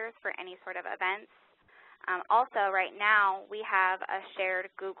volunteers for any sort of events. Also, right now, we have a shared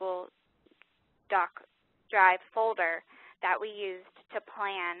Google Doc Drive folder that we used to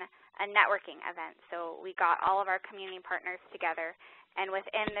plan a networking event. So we got all of our community partners together, and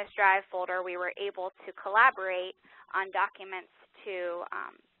within this Drive folder, we were able to collaborate on documents to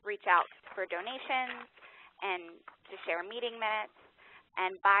reach out for donations and to share meeting minutes.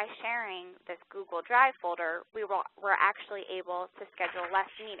 And by sharing this Google Drive folder, we were actually able to schedule less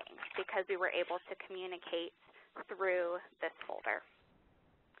meetings because we were able to communicate through this folder.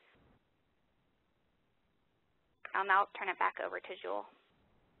 I'll now turn it back over to Jewel.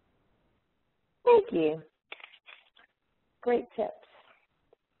 Thank you. Great tips.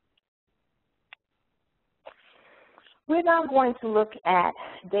 We're now going to look at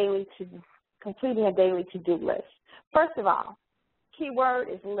completing a daily to-do list. First of all, key word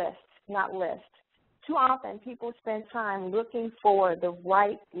is list, not list. Too often people spend time looking for the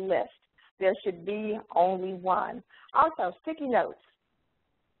right list. There should be only one. Also, sticky notes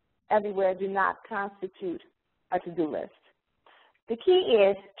everywhere do not constitute a to-do list. The key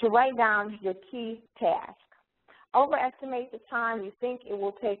is to write down your key task. Overestimate the time you think it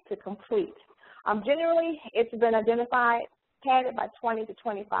will take to complete. Generally, it's been identified, padded by 20 to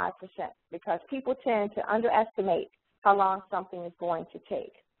 25% because people tend to underestimate how long something is going to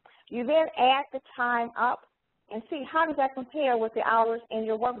take. You then add the time up and see how does that compare with the hours in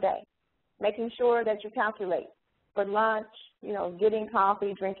your workday, making sure that you calculate for lunch, getting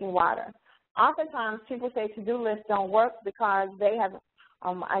coffee, drinking water. Oftentimes, people say to-do lists don't work because they have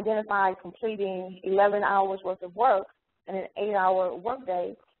identified completing 11 hours worth of work in an 8-hour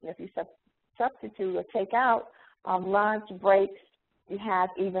workday. And if you substitute or take out lunch, breaks, you have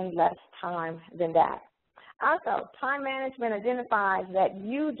even less time than that. Also, time management identifies that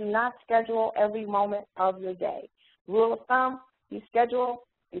you do not schedule every moment of your day. Rule of thumb, you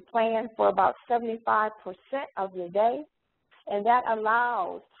plan for about 75% of your day, and that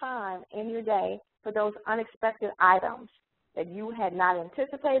allows time in your day for those unexpected items that you had not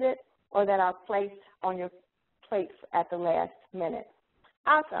anticipated or that are placed on your plate at the last minute.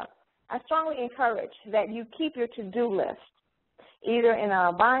 Also, I strongly encourage that you keep your to-do list either in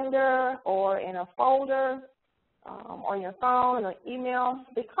a binder or in a folder on your phone or email,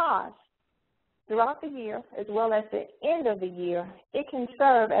 because throughout the year, as well as the end of the year, it can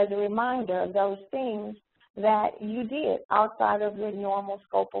serve as a reminder of those things that you did outside of your normal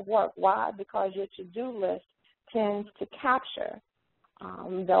scope of work. Why? Because your to-do list tends to capture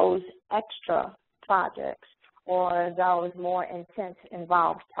those extra projects or those more intense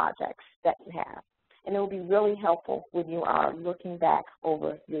involved projects that you have. And it will be really helpful when you are looking back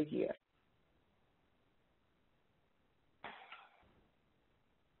over your year.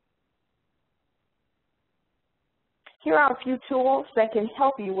 Here are a few tools that can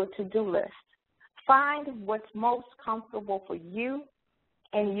help you with to-do lists. Find what's most comfortable for you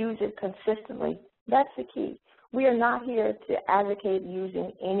and use it consistently. That's the key. We are not here to advocate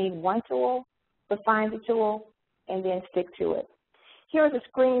using any one tool, but find the tool and then stick to it. Here's a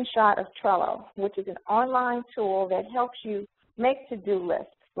screenshot of Trello, which is an online tool that helps you make to-do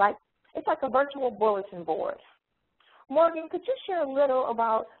lists. It's like a virtual bulletin board. Morgan, could you share a little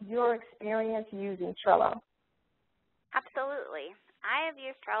about your experience using Trello? Absolutely. I have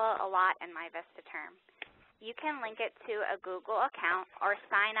used Trello a lot in my Vista term. You can link it to a Google account or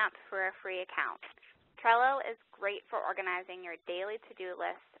sign up for a free account. Trello is great for organizing your daily to-do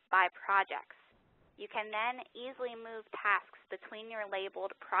list by projects. You can then easily move tasks between your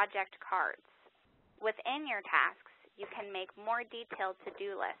labeled project cards. Within your tasks, you can make more detailed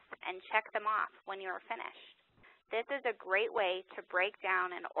to-do lists and check them off when you are finished. This is a great way to break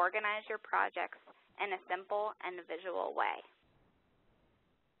down and organize your projects in a simple and visual way.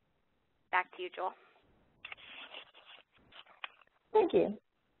 Back to you, Jewel. Thank you.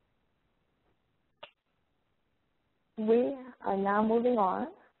 We are now moving on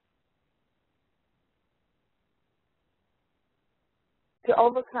to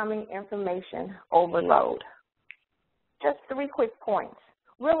overcoming information overload. Just 3 quick points.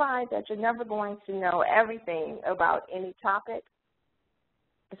 Realize that you're never going to know everything about any topic,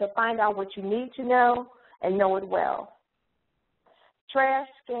 so find out what you need to know and know it well. Trash,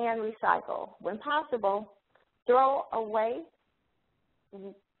 scan, recycle. When possible, throw away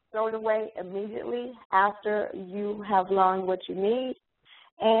throw it away immediately after you have learned what you need.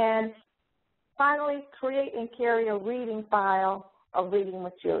 And finally, create and carry a reading file of reading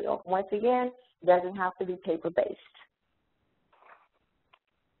material. Once again, it doesn't have to be paper-based.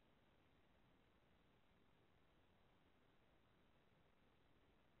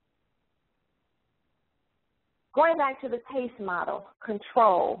 Going back to the PACE model,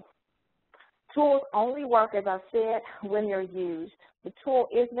 control. Tools only work, as I've said, when they're used. The tool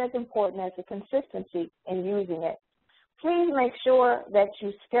isn't as important as the consistency in using it. Please make sure that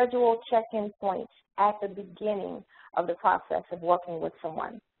you schedule check-in points at the beginning of the process of working with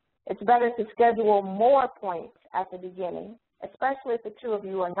someone. It's better to schedule more points at the beginning, especially if the two of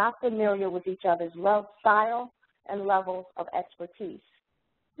you are not familiar with each other's style and levels of expertise.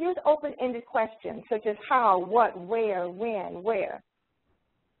 Use open-ended questions such as how, what, where, when, where,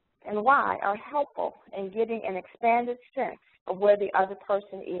 and why are helpful in getting an expanded sense of where the other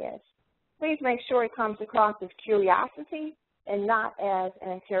person is. Please make sure it comes across as curiosity and not as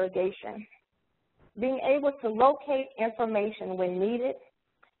an interrogation. Being able to locate information when needed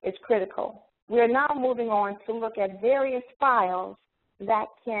is critical. We are now moving on to look at various files that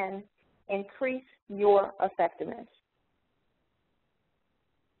can increase your effectiveness.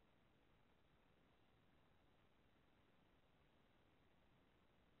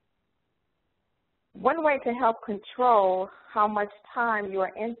 One way to help control how much time you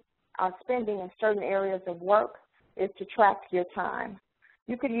are spending in certain areas of work is to track your time.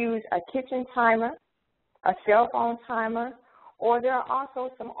 You could use a kitchen timer, a cell phone timer, or there are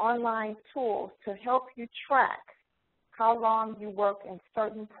also some online tools to help you track how long you work in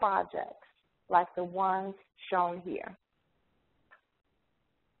certain projects, like the ones shown here.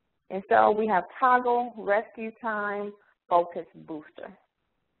 And so we have Toggle, Rescue Time, Focus Booster.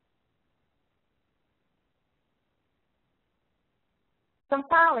 Some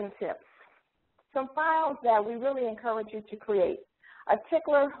filing tips, some files that we really encourage you to create, a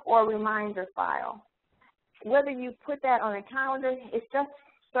tickler or a reminder file. Whether you put that on a calendar, it just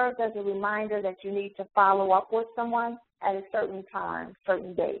serves as a reminder that you need to follow up with someone at a certain time,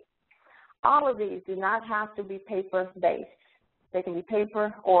 certain date. All of these do not have to be paper-based. They can be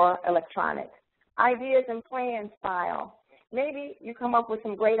paper or electronic. Ideas and plans file. Maybe you come up with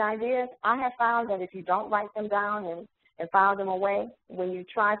some great ideas. I have found that if you don't write them down and file them away, when you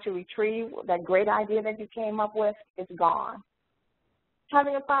try to retrieve that great idea that you came up with, it's gone.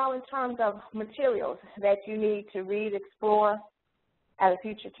 Having a file in terms of materials that you need to read, explore at a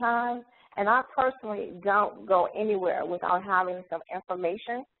future time, and I personally don't go anywhere without having some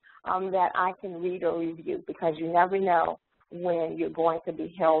information that I can read or review, because you never know when you're going to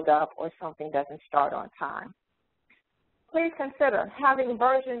be held up or something doesn't start on time. Please consider having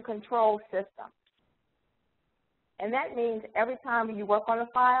version control systems. And that means every time you work on a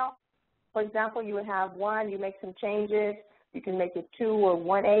file, for example, you would have one, you make some changes, you can make it 2 or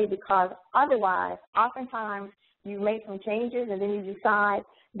 1A, because otherwise, oftentimes, you make some changes and then you decide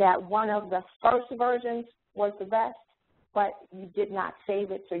that one of the first versions was the best, but you did not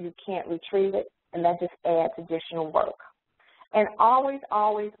save it, so you can't retrieve it, and that just adds additional work. And always,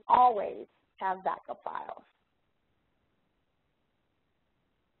 always, always have backup files.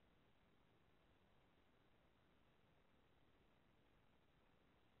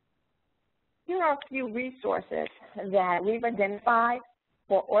 Here are a few resources that we've identified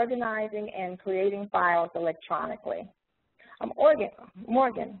for organizing and creating files electronically.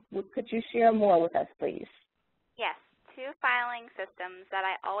 Morgan, could you share more with us, please? Yes. 2 filing systems that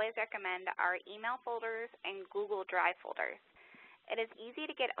I always recommend are email folders and Google Drive folders. It is easy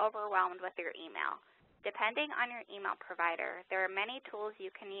to get overwhelmed with your email. Depending on your email provider, there are many tools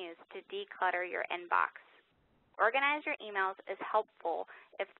you can use to declutter your inbox. Organize your emails is helpful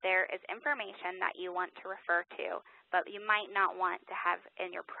if there is information that you want to refer to, but you might not want to have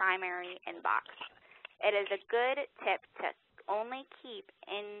in your primary inbox. It is a good tip to only keep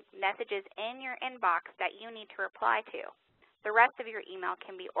messages in your inbox that you need to reply to. The rest of your email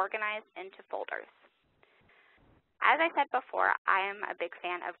can be organized into folders. As I said before, I am a big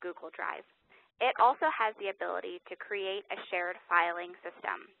fan of Google Drive. It also has the ability to create a shared filing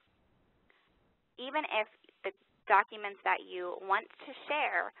system. Even if the documents that you want to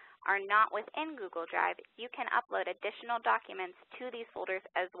share are not within Google Drive, you can upload additional documents to these folders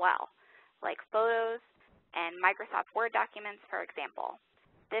as well, like photos and Microsoft Word documents, for example.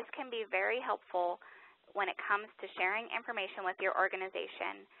 This can be very helpful when it comes to sharing information with your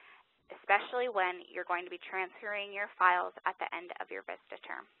organization, especially when you're going to be transferring your files at the end of your VISTA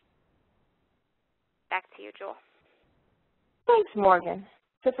term. Back to you, Jewel. Thanks, Morgan.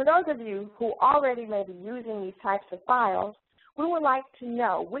 So for those of you who already may be using these types of files, We would like to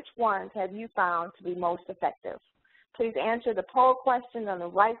know which ones have you found to be most effective. Please answer the poll question on the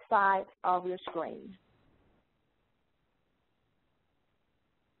right side of your screen.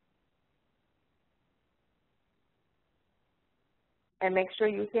 And make sure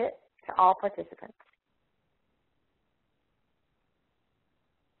you hit to all participants.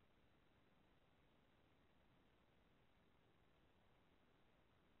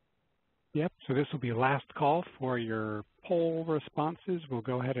 Yep, so this will be last call for your poll responses. We'll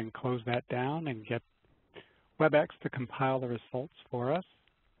go ahead and close that down and get WebEx to compile the results for us.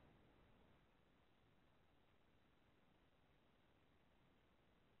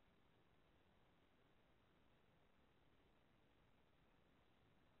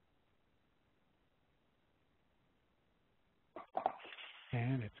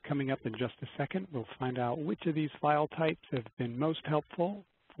 And it's coming up in just a second. We'll find out which of these file types have been most helpful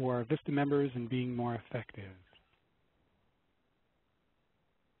for VISTA members in being more effective.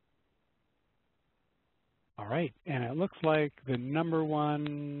 All right, and it looks like the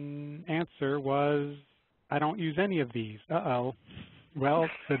 #1 answer was, I don't use any of these. Uh-oh. Well,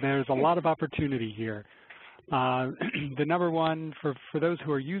 so there's a lot of opportunity here. The #1, for those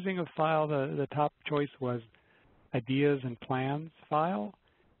who are using a file, the top choice was Ideas and Plans file.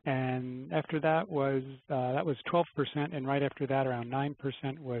 And after that was 12%, and right after that, around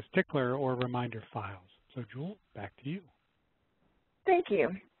 9% was Tickler or Reminder files. So, Jewel, back to you. Thank you.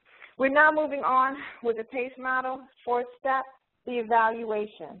 We're now moving on with the PACE model. Fourth step, the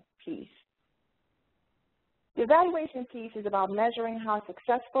evaluation piece. The evaluation piece is about measuring how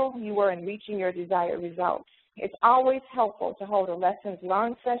successful you were in reaching your desired results. It's always helpful to hold a lessons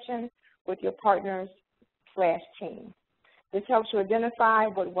learned session with your partners/team. This helps you identify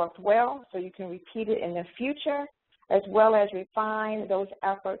what worked well so you can repeat it in the future, as well as refine those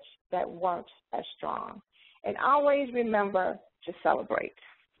efforts that weren't as strong. And always remember to celebrate.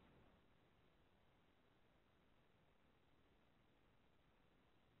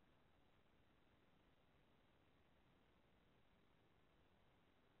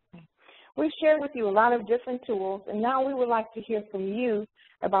 We've shared with you a lot of different tools, and now we would like to hear from you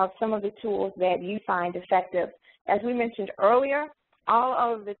about some of the tools that you find effective. As we mentioned earlier, all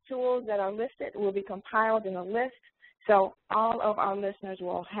of the tools that are listed will be compiled in a list, so all of our listeners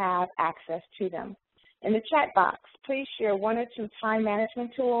will have access to them. In the chat box, please share 1 or 2 time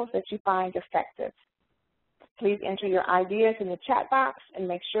management tools that you find effective. Please enter your ideas in the chat box and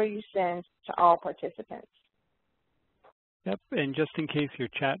make sure you send to all participants. Yep, and just in case your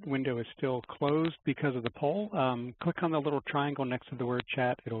chat window is still closed because of the poll, click on the little triangle next to the word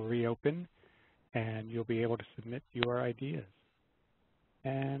chat. It'll reopen, and you'll be able to submit your ideas.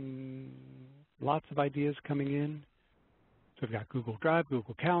 And lots of ideas coming in. So we've got Google Drive,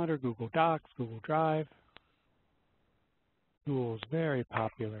 Google Calendar, Google Docs, Google Drive. Google's very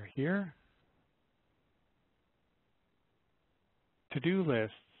popular here. To-do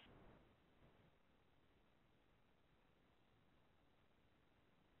lists.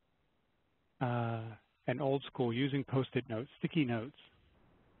 And old school, using Post-it notes, sticky notes.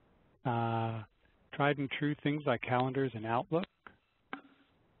 Tried and true things like calendars and Outlook.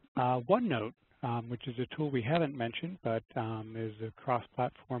 OneNote, which is a tool we haven't mentioned, but is a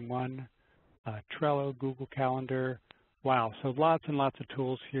cross-platform one. Trello, Google Calendar. Wow, so lots and lots of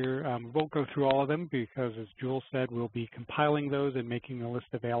tools here. We won't go through all of them because, as Jewel said, we'll be compiling those and making the list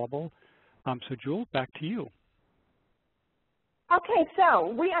available. So Jewel, back to you. Okay, so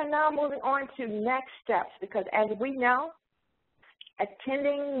we are now moving on to next steps because, as we know,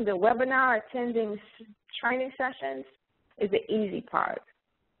 attending the webinar, attending training sessions is the easy part.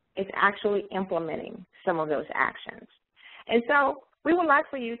 It's actually implementing some of those actions. And so we would like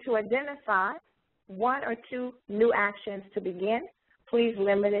for you to identify 1 or 2 new actions to begin. Please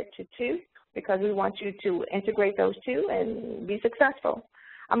limit it to 2 because we want you to integrate those 2 and be successful.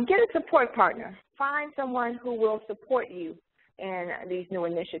 Get a support partner. Find someone who will support you in these new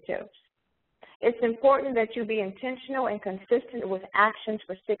initiatives. It's important that you be intentional and consistent with actions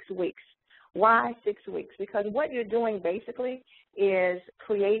for 6 weeks. Why 6 weeks? Because what you're doing basically is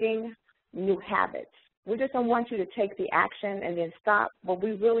creating new habits. We just don't want you to take the action and then stop, but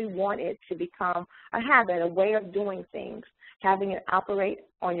we really want it to become a habit, a way of doing things, having it operate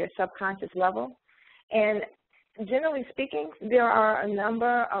on your subconscious level. And generally speaking, there are a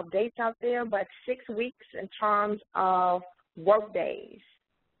number of dates out there, but 6 weeks in terms of work days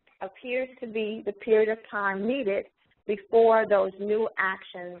appears to be the period of time needed before those new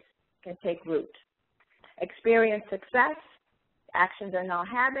actions can take root. Experience success, actions are now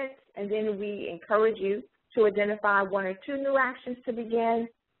habits, and then we encourage you to identify 1 or 2 new actions to begin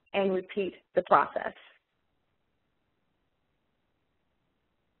and repeat the process.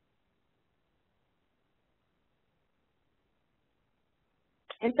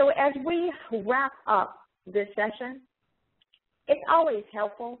 And so as we wrap up this session, it's always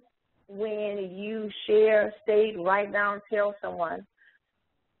helpful when you share, state, write down, tell someone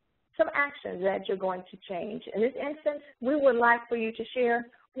some actions that you're going to change. In this instance, we would like for you to share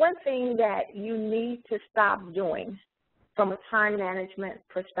one thing that you need to stop doing from a time management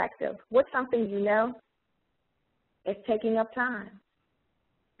perspective. What's something you know is taking up time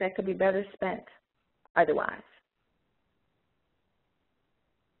that could be better spent otherwise?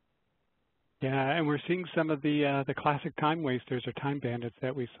 Yeah, and we're seeing some of the classic time wasters or time bandits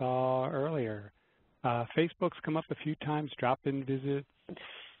that we saw earlier. Facebook's come up a few times, drop-in visits.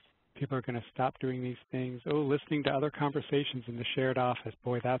 People are going to stop doing these things. Oh, listening to other conversations in the shared office.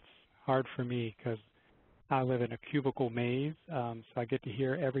 Boy, that's hard for me because I live in a cubicle maze, so I get to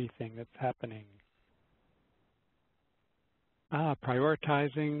hear everything that's happening.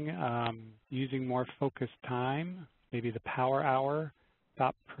 Prioritizing, using more focused time, maybe the power hour.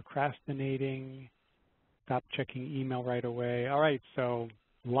 Stop procrastinating, stop checking email right away. All right, so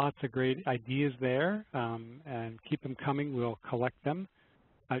lots of great ideas there, and keep them coming. We'll collect them.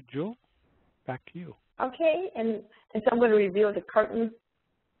 Jewel, back to you. Okay, and so I'm going to reveal the curtain.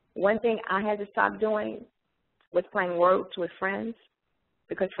 One thing I had to stop doing was playing Words with friends,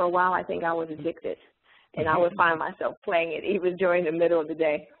 because for a while I think I was addicted, and I would find myself playing it even during the middle of the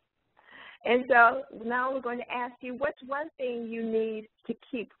day. And so now we're going to ask you, what's one thing you need to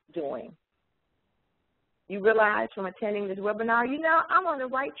keep doing? You realize from attending this webinar, you know, I'm on the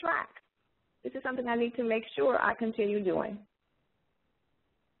right track. This is something I need to make sure I continue doing.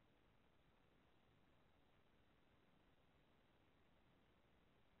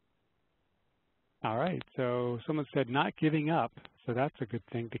 All right, so someone said not giving up, so that's a good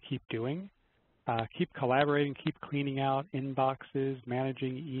thing to keep doing. Keep collaborating, keep cleaning out inboxes,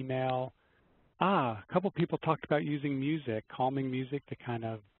 managing email. A couple people talked about using music, calming music to kind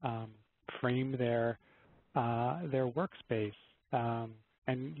of frame their workspace,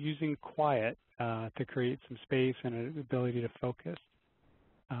 and using quiet to create some space and an ability to focus.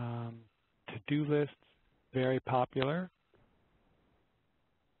 To-do lists, very popular.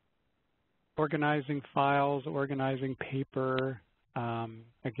 Organizing files, organizing paper,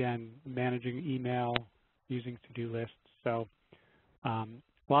 again, managing email, using to-do lists. So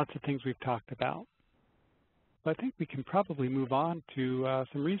lots of things we've talked about. But I think we can probably move on to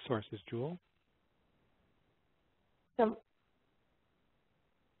some resources, Jewel. Some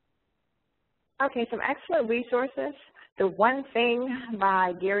excellent resources. The One Thing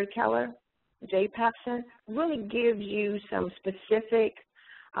by Gary Keller, Jay Pappson, really gives you some specific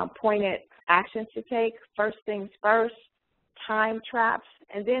pointed actions to take. First things first, time traps,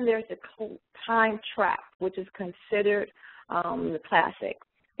 and then there's a time trap, which is considered the classic.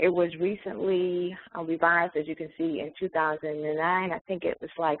 It was recently revised, as you can see, in 2009. I think it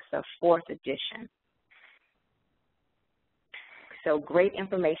was like the 4th edition. So great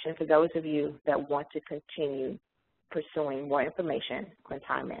information for those of you that want to continue pursuing more information on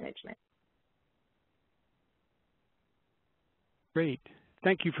time management. Great.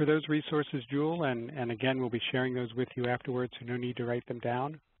 Thank you for those resources, Jewel, and again, we'll be sharing those with you afterwards, so no need to write them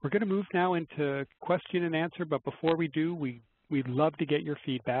down. We're going to move now into question and answer, but before we do, we'd love to get your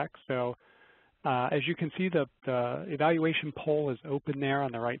feedback. So as you can see, the evaluation poll is open there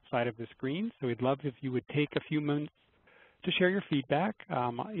on the right side of the screen, so we'd love if you would take a few minutes to share your feedback,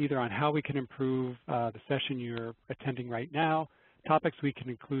 either on how we can improve the session you're attending right now, topics we can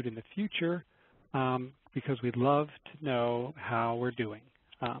include in the future, because we'd love to know how we're doing.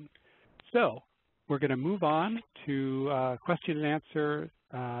 So we're going to move on to question and answer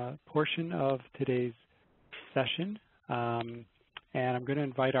portion of today's session. And I'm going to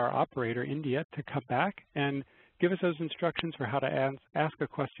invite our operator, India, to come back and give us those instructions for how to ask a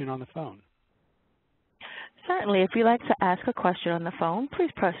question on the phone. Certainly. If you'd like to ask a question on the phone, please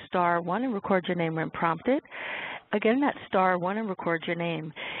press *1 and record your name when prompted. Again, that's *1 and record your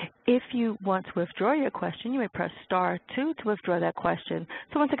name. If you want to withdraw your question, you may press *2 to withdraw that question.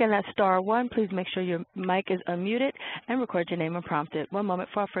 So once again, that's *1. Please make sure your mic is unmuted and record your name when prompted. One moment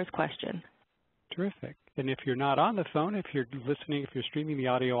for our first question. Terrific. And if you're not on the phone, if you're listening, if you're streaming the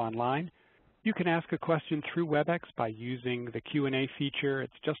audio online, you can ask a question through WebEx by using the Q&A feature.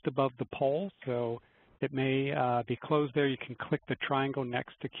 It's just above the poll, so it may be closed there. You can click the triangle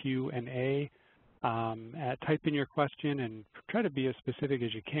next to Q&A. Type in your question and try to be as specific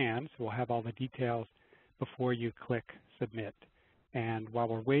as you can, so we'll have all the details before you click submit. And while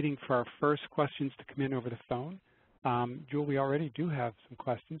we're waiting for our first questions to come in over the phone, Jewel, we already do have some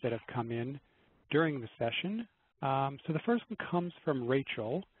questions that have come in during the session. So the first one comes from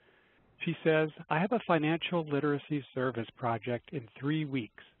Rachel. She says, I have a financial literacy service project in 3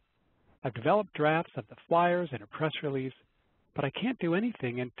 weeks. I've developed drafts of the flyers and a press release, but I can't do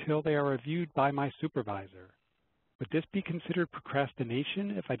anything until they are reviewed by my supervisor. Would this be considered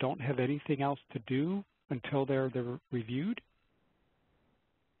procrastination if I don't have anything else to do until they're reviewed?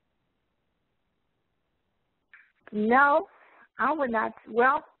 No, I would not.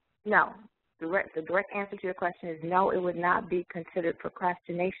 Well, no. The direct answer to your question is no, it would not be considered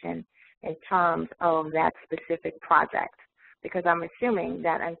procrastination in terms of that specific project, because I'm assuming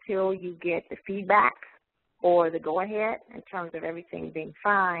that until you get the feedback or the go-ahead in terms of everything being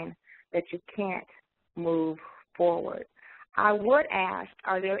fine, that you can't move forward. I would ask,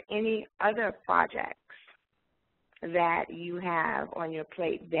 are there any other projects that you have on your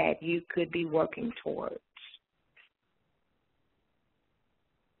plate that you could be working towards?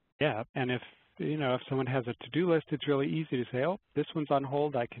 Yeah, and if someone has a to-do list, it's really easy to say, oh, this one's on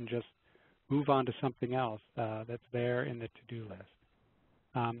hold, I can just move on to something else that's there in the to-do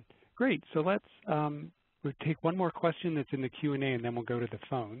list. Great, so let's we'll take one more question that's in the Q&A and then we'll go to the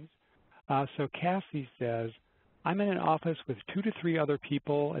phones. So Cassie says, I'm in an office with 2 to 3 other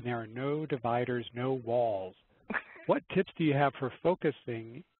people and there are no dividers, no walls. What tips do you have for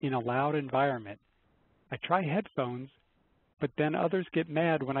focusing in a loud environment? I try headphones, but then others get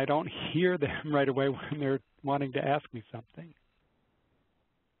mad when I don't hear them right away when they're wanting to ask me something.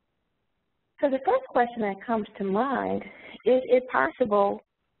 So the first question that comes to mind, is it possible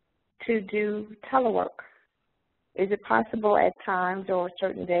to do telework? Is it possible at times or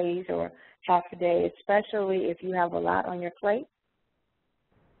certain days or half a day, especially if you have a lot on your plate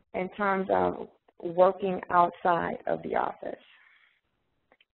in terms of working outside of the office?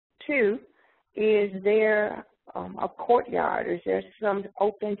 2, is there a courtyard? Is there some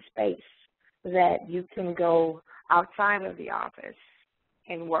open space that you can go outside of the office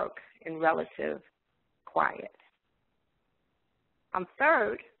and work in relative quiet?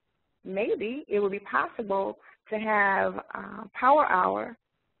 3rd, maybe it would be possible to have power hour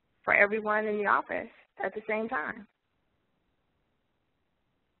for everyone in the office at the same time.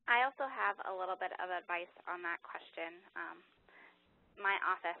 I also have a little bit of advice on that question. My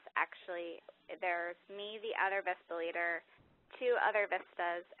office actually, there's me, the other VISTA leader, 2 other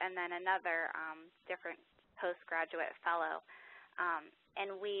VISTAs, and then another different postgraduate fellow.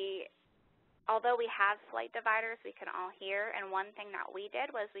 And although we have slight dividers, we can all hear, and one thing that we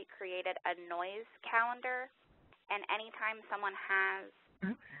did was we created a noise calendar, and anytime someone has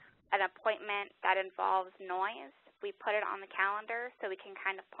an appointment that involves noise, we put it on the calendar so we can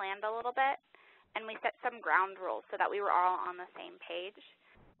kind of plan a little bit. And we set some ground rules so that we were all on the same page.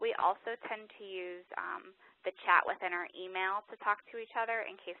 We also tend to use the chat within our email to talk to each other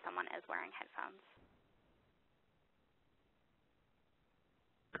in case someone is wearing headphones.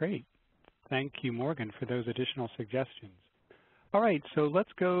 Great. Thank you, Morgan, for those additional suggestions. All right, so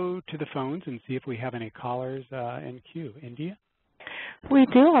let's go to the phones and see if we have any callers in queue. India? We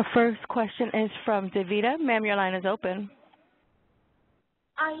do. Our first question is from Davida. Ma'am, your line is open.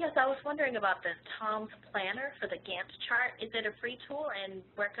 Yes, I was wondering about the TOMS Planner for the Gantt chart. Is it a free tool, and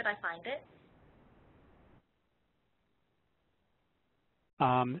where could I find it?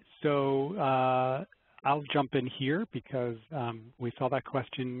 I'll jump in here because we saw that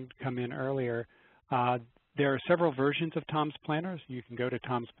question come in earlier. There are several versions of TOMS Planners. You can go to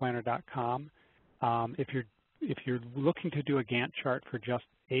tomsplanner.com. If you're looking to do a Gantt chart for just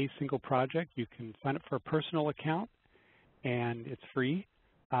a single project, you can sign up for a personal account, and it's free.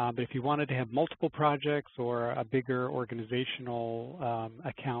 But if you wanted to have multiple projects or a bigger organizational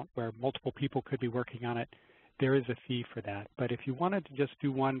account where multiple people could be working on it, there is a fee for that. But if you wanted to just do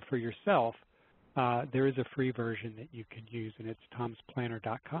one for yourself, there is a free version that you can use, and it's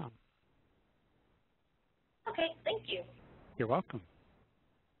tomsplanner.com. Okay, thank you. You're welcome.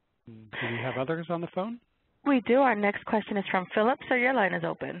 Do we have others on the phone? We do. Our next question is from Philip, so your line is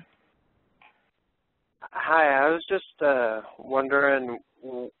open. Hi, I was just wondering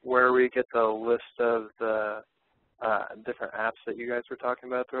where we get the list of the different apps that you guys were talking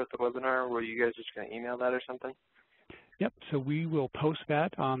about throughout the webinar. Were you guys just going to email that or something? Yep, so we will post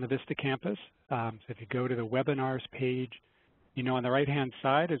that on the VISTA campus. So if you go to the webinars page, on the right-hand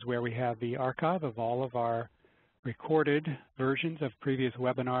side is where we have the archive of all of our recorded versions of previous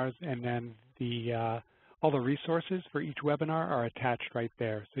webinars, and then all the resources for each webinar are attached right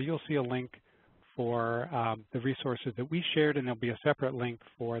there. So you'll see a link for the resources that we shared, and there'll be a separate link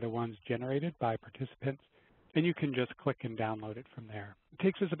for the ones generated by participants, and you can just click and download it from there. It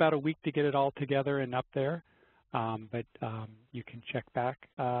takes us about a week to get it all together and up there, but you can check back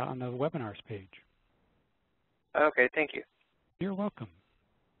on the webinars page. Okay, thank you. You're welcome.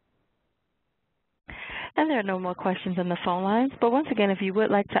 And there are no more questions on the phone lines. But once again, if you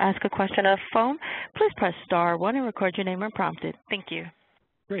would like to ask a question on the phone, please press *1 and record your name when prompted. Thank you.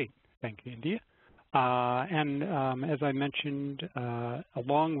 Great. Thank you, India. As I mentioned,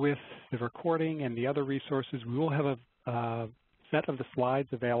 along with the recording and the other resources, we will have a set of the slides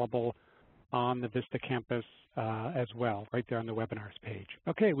available on the Vista campus as well, right there on the webinars page.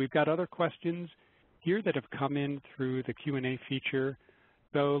 Okay, we've got other questions here that have come in through the Q&A feature.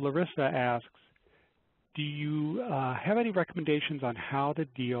 So Larissa asks, do you have any recommendations on how to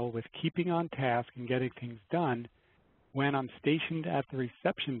deal with keeping on task and getting things done when I'm stationed at the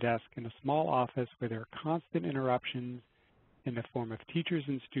reception desk in a small office where there are constant interruptions in the form of teachers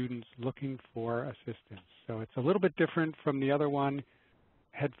and students looking for assistance? So it's a little bit different from the other one.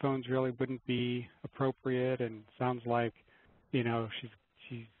 Headphones really wouldn't be appropriate, and sounds like, you know,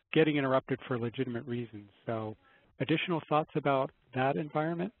 she's getting interrupted for legitimate reasons. So additional thoughts about that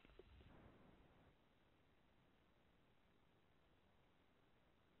environment?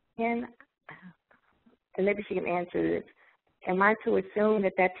 And maybe she can answer this. Am I to assume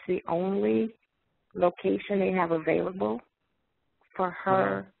that that's the only location they have available for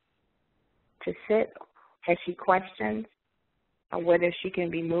her to sit? Has she questioned whether she can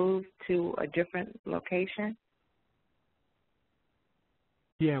be moved to a different location?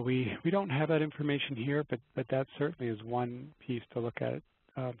 Yeah, we don't have that information here, but that certainly is one piece to look at.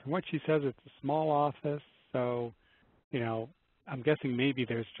 From what she says, it's a small office, so, you know, I'm guessing maybe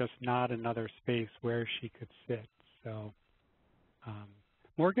there's just not another space where she could sit. So,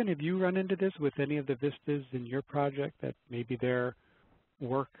 Morgan, have you run into this with any of the Vistas in your project, that maybe their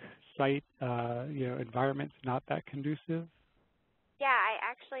work site, environment's not that conducive? Yeah, I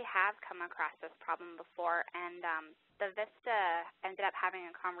actually have come across this problem before, and the Vista ended up having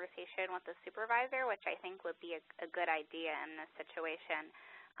a conversation with the supervisor, which I think would be a good idea in this situation.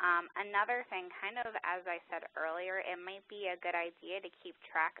 Another thing, kind of as I said earlier, it might be a good idea to keep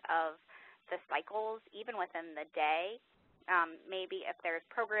track of the cycles even within the day. Maybe if there's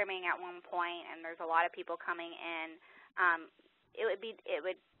programming at one point and there's a lot of people coming in, I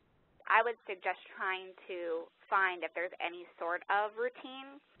would suggest trying to find if there's any sort of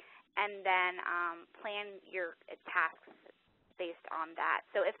routine, and then plan your tasks based on that.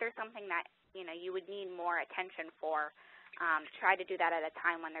 So if there's something that you would need more attention for, try to do that at a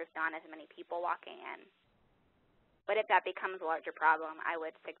time when there's not as many people walking in. But if that becomes a larger problem, I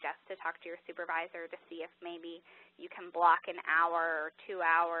would suggest to talk to your supervisor to see if maybe you can block an hour or 2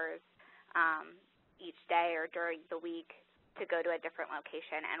 hours each day or during the week to go to a different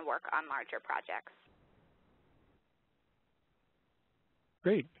location and work on larger projects.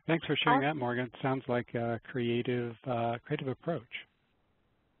 Great. Thanks for sharing that, Morgan. Sounds like a creative approach.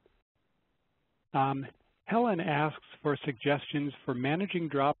 Helen asks for suggestions for managing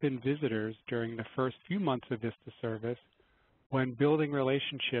drop-in visitors during the first few months of Vista service when building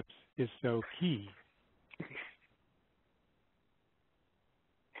relationships is so key.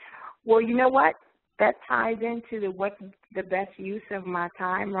 Well, you know what? That ties into what's the best use of my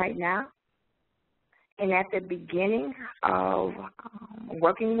time right now. And at the beginning of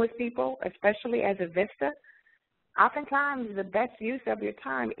working with people, especially as a Vista, oftentimes the best use of your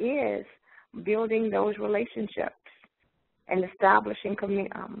time is building those relationships and establishing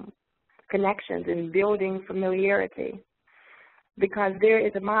connections and building familiarity. Because there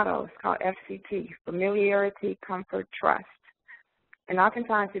is a motto, it's called FCT, familiarity, comfort, trust. And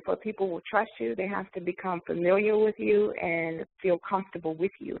oftentimes before people will trust you, they have to become familiar with you and feel comfortable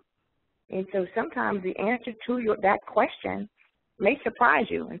with you. And so sometimes the answer to that question may surprise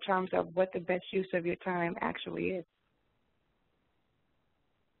you in terms of what the best use of your time actually is.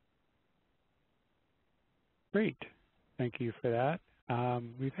 Great. Thank you for that.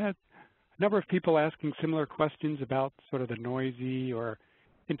 We've had a number of people asking similar questions about sort of the noisy or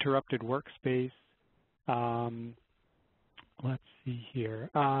interrupted workspace. Let's see here.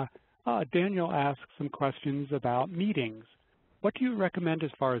 Daniel asks some questions about meetings. What do you recommend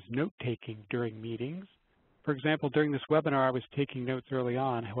as far as note-taking during meetings? For example, during this webinar, I was taking notes early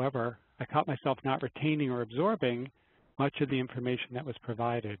on. However, I caught myself not retaining or absorbing much of the information that was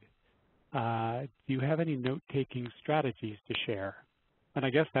provided. Do you have any note-taking strategies to share? And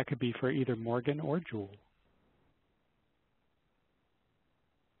I guess that could be for either Morgan or Jewel.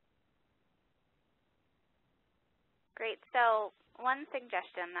 Great. So one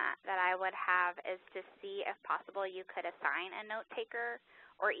suggestion that I would have is to see if possible you could assign a note taker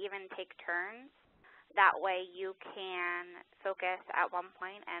or even take turns. That way you can focus at one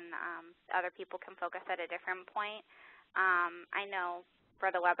point and other people can focus at a different point. I know for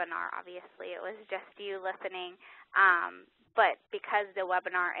the webinar, obviously, it was just you listening, but because the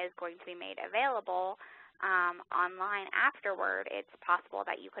webinar is going to be made available, online afterward, it's possible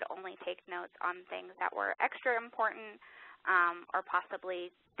that you could only take notes on things that were extra important or possibly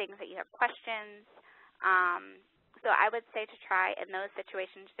things that you have questions. So I would say to try, in those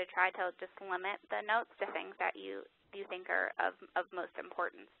situations, to try to just limit the notes to things that you think are of most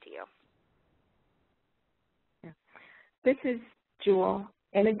importance to you. This is Jewel.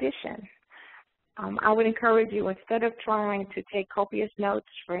 In addition, I would encourage you, instead of trying to take copious notes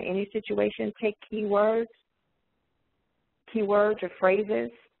for any situation, take keywords or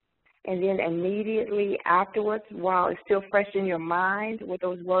phrases, and then immediately afterwards, while it's still fresh in your mind what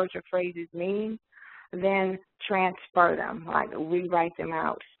those words or phrases mean, then transfer them, like rewrite them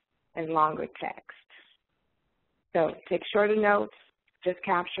out in longer text. So take shorter notes, just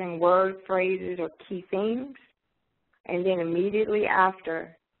capturing word, phrases, or key themes, and then immediately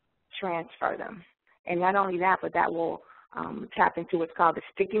after, transfer them. And not only that, but that will tap into what's called the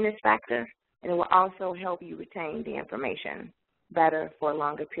stickiness factor, and it will also help you retain the information better for a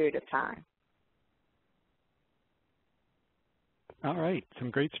longer period of time. All right,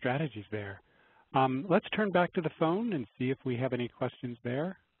 some great strategies there. Let's turn back to the phone and see if we have any questions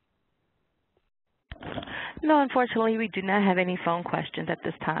there. No, unfortunately, we do not have any phone questions at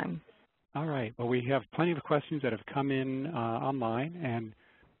this time. All right. Well, we have plenty of questions that have come in online, and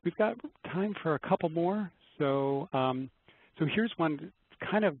we've got time for a couple more. So, so here's one that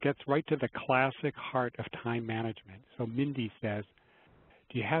kind of gets right to the classic heart of time management. So Mindy says,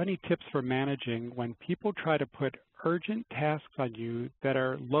 do you have any tips for managing when people try to put urgent tasks on you that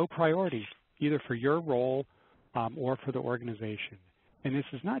are low priority, either for your role or for the organization? And this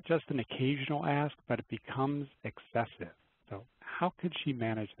is not just an occasional ask, but it becomes excessive. So how could she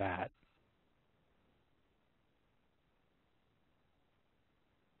manage that?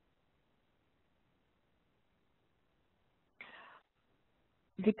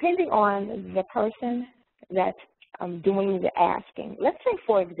 Depending on the person that's doing the asking, let's say,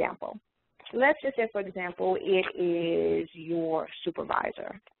 for example, it is your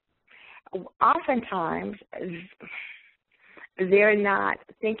supervisor. Oftentimes, they're not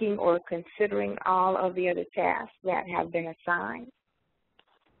thinking or considering all of the other tasks that have been assigned.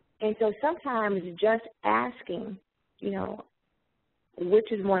 And so sometimes just asking,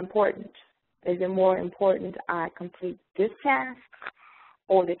 which is more important? Is it more important I complete this task,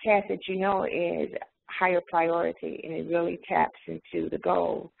 or the task that is higher priority and it really taps into the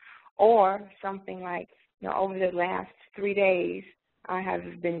goal? Or something like, over the last 3 days, I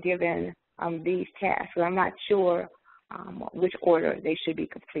have been given these tasks, so I'm not sure which order they should be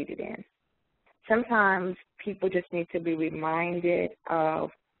completed in. Sometimes people just need to be reminded of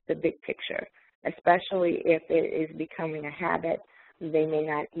the big picture, especially if it is becoming a habit. They may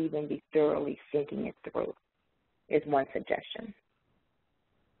not even be thoroughly thinking it through, is one suggestion.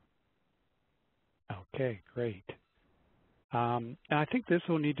 Okay, great. And I think this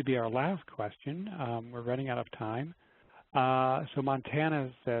will need to be our last question. We're running out of time. So Montana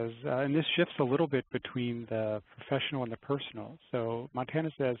says, and this shifts a little bit between the professional and the personal. So Montana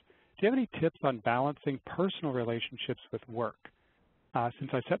says, do you have any tips on balancing personal relationships with work?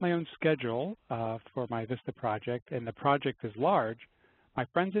 Since I set my own schedule for my VISTA project and the project is large, my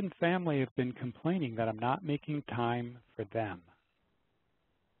friends and family have been complaining that I'm not making time for them.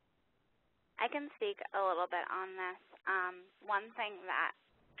 I can speak a little bit on this. One thing that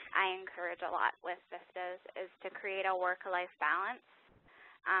I encourage a lot with VISTAs is to create a work-life balance.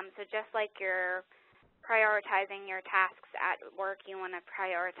 So just like you're prioritizing your tasks at work, you want to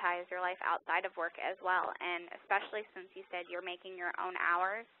prioritize your life outside of work as well. And especially since you said you're making your own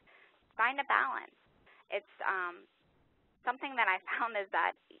hours, find a balance. It's something that I found is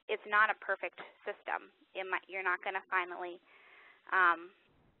that it's not a perfect system. You're not going to finally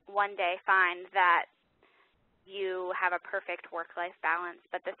one day find that you have a perfect work-life balance,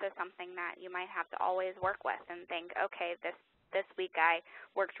 but this is something that you might have to always work with and think, okay, this week I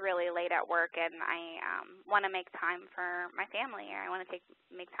worked really late at work and I want to make time for my family, or I want to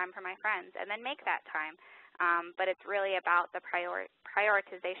make time for my friends, and then make that time. But it's really about the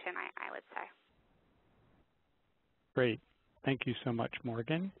prioritization, I would say. Great. Thank you so much,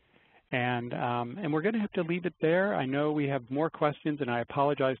 Morgan. And we're going to have to leave it there. I know we have more questions, and I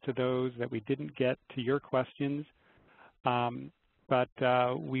apologize to those that we didn't get to your questions. But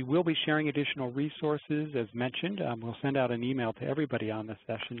we will be sharing additional resources, as mentioned. We'll send out an email to everybody on the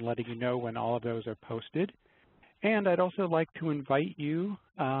session letting you know when all of those are posted. And I'd also like to invite you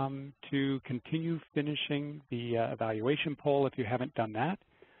to continue finishing the evaluation poll if you haven't done that.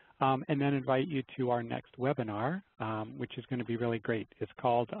 And then invite you to our next webinar, which is going to be really great. It's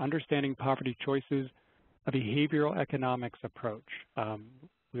called Understanding Poverty Choices, a Behavioral Economics Approach.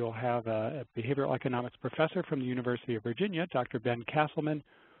 we will have a behavioral economics professor from the University of Virginia, Dr. Ben Castleman,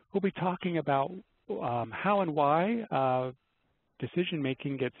 who will be talking about how and why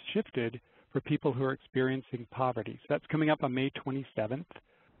decision-making gets shifted for people who are experiencing poverty. So that's coming up on May 27th.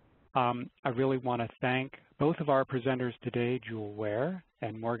 I really want to thank both of our presenters today, Jewel Ware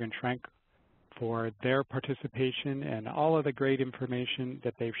and Morgan Schrenk, for their participation and all of the great information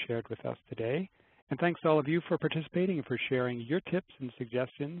that they've shared with us today. And thanks to all of you for participating and for sharing your tips and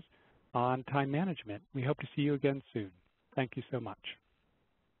suggestions on time management. We hope to see you again soon. Thank you so much.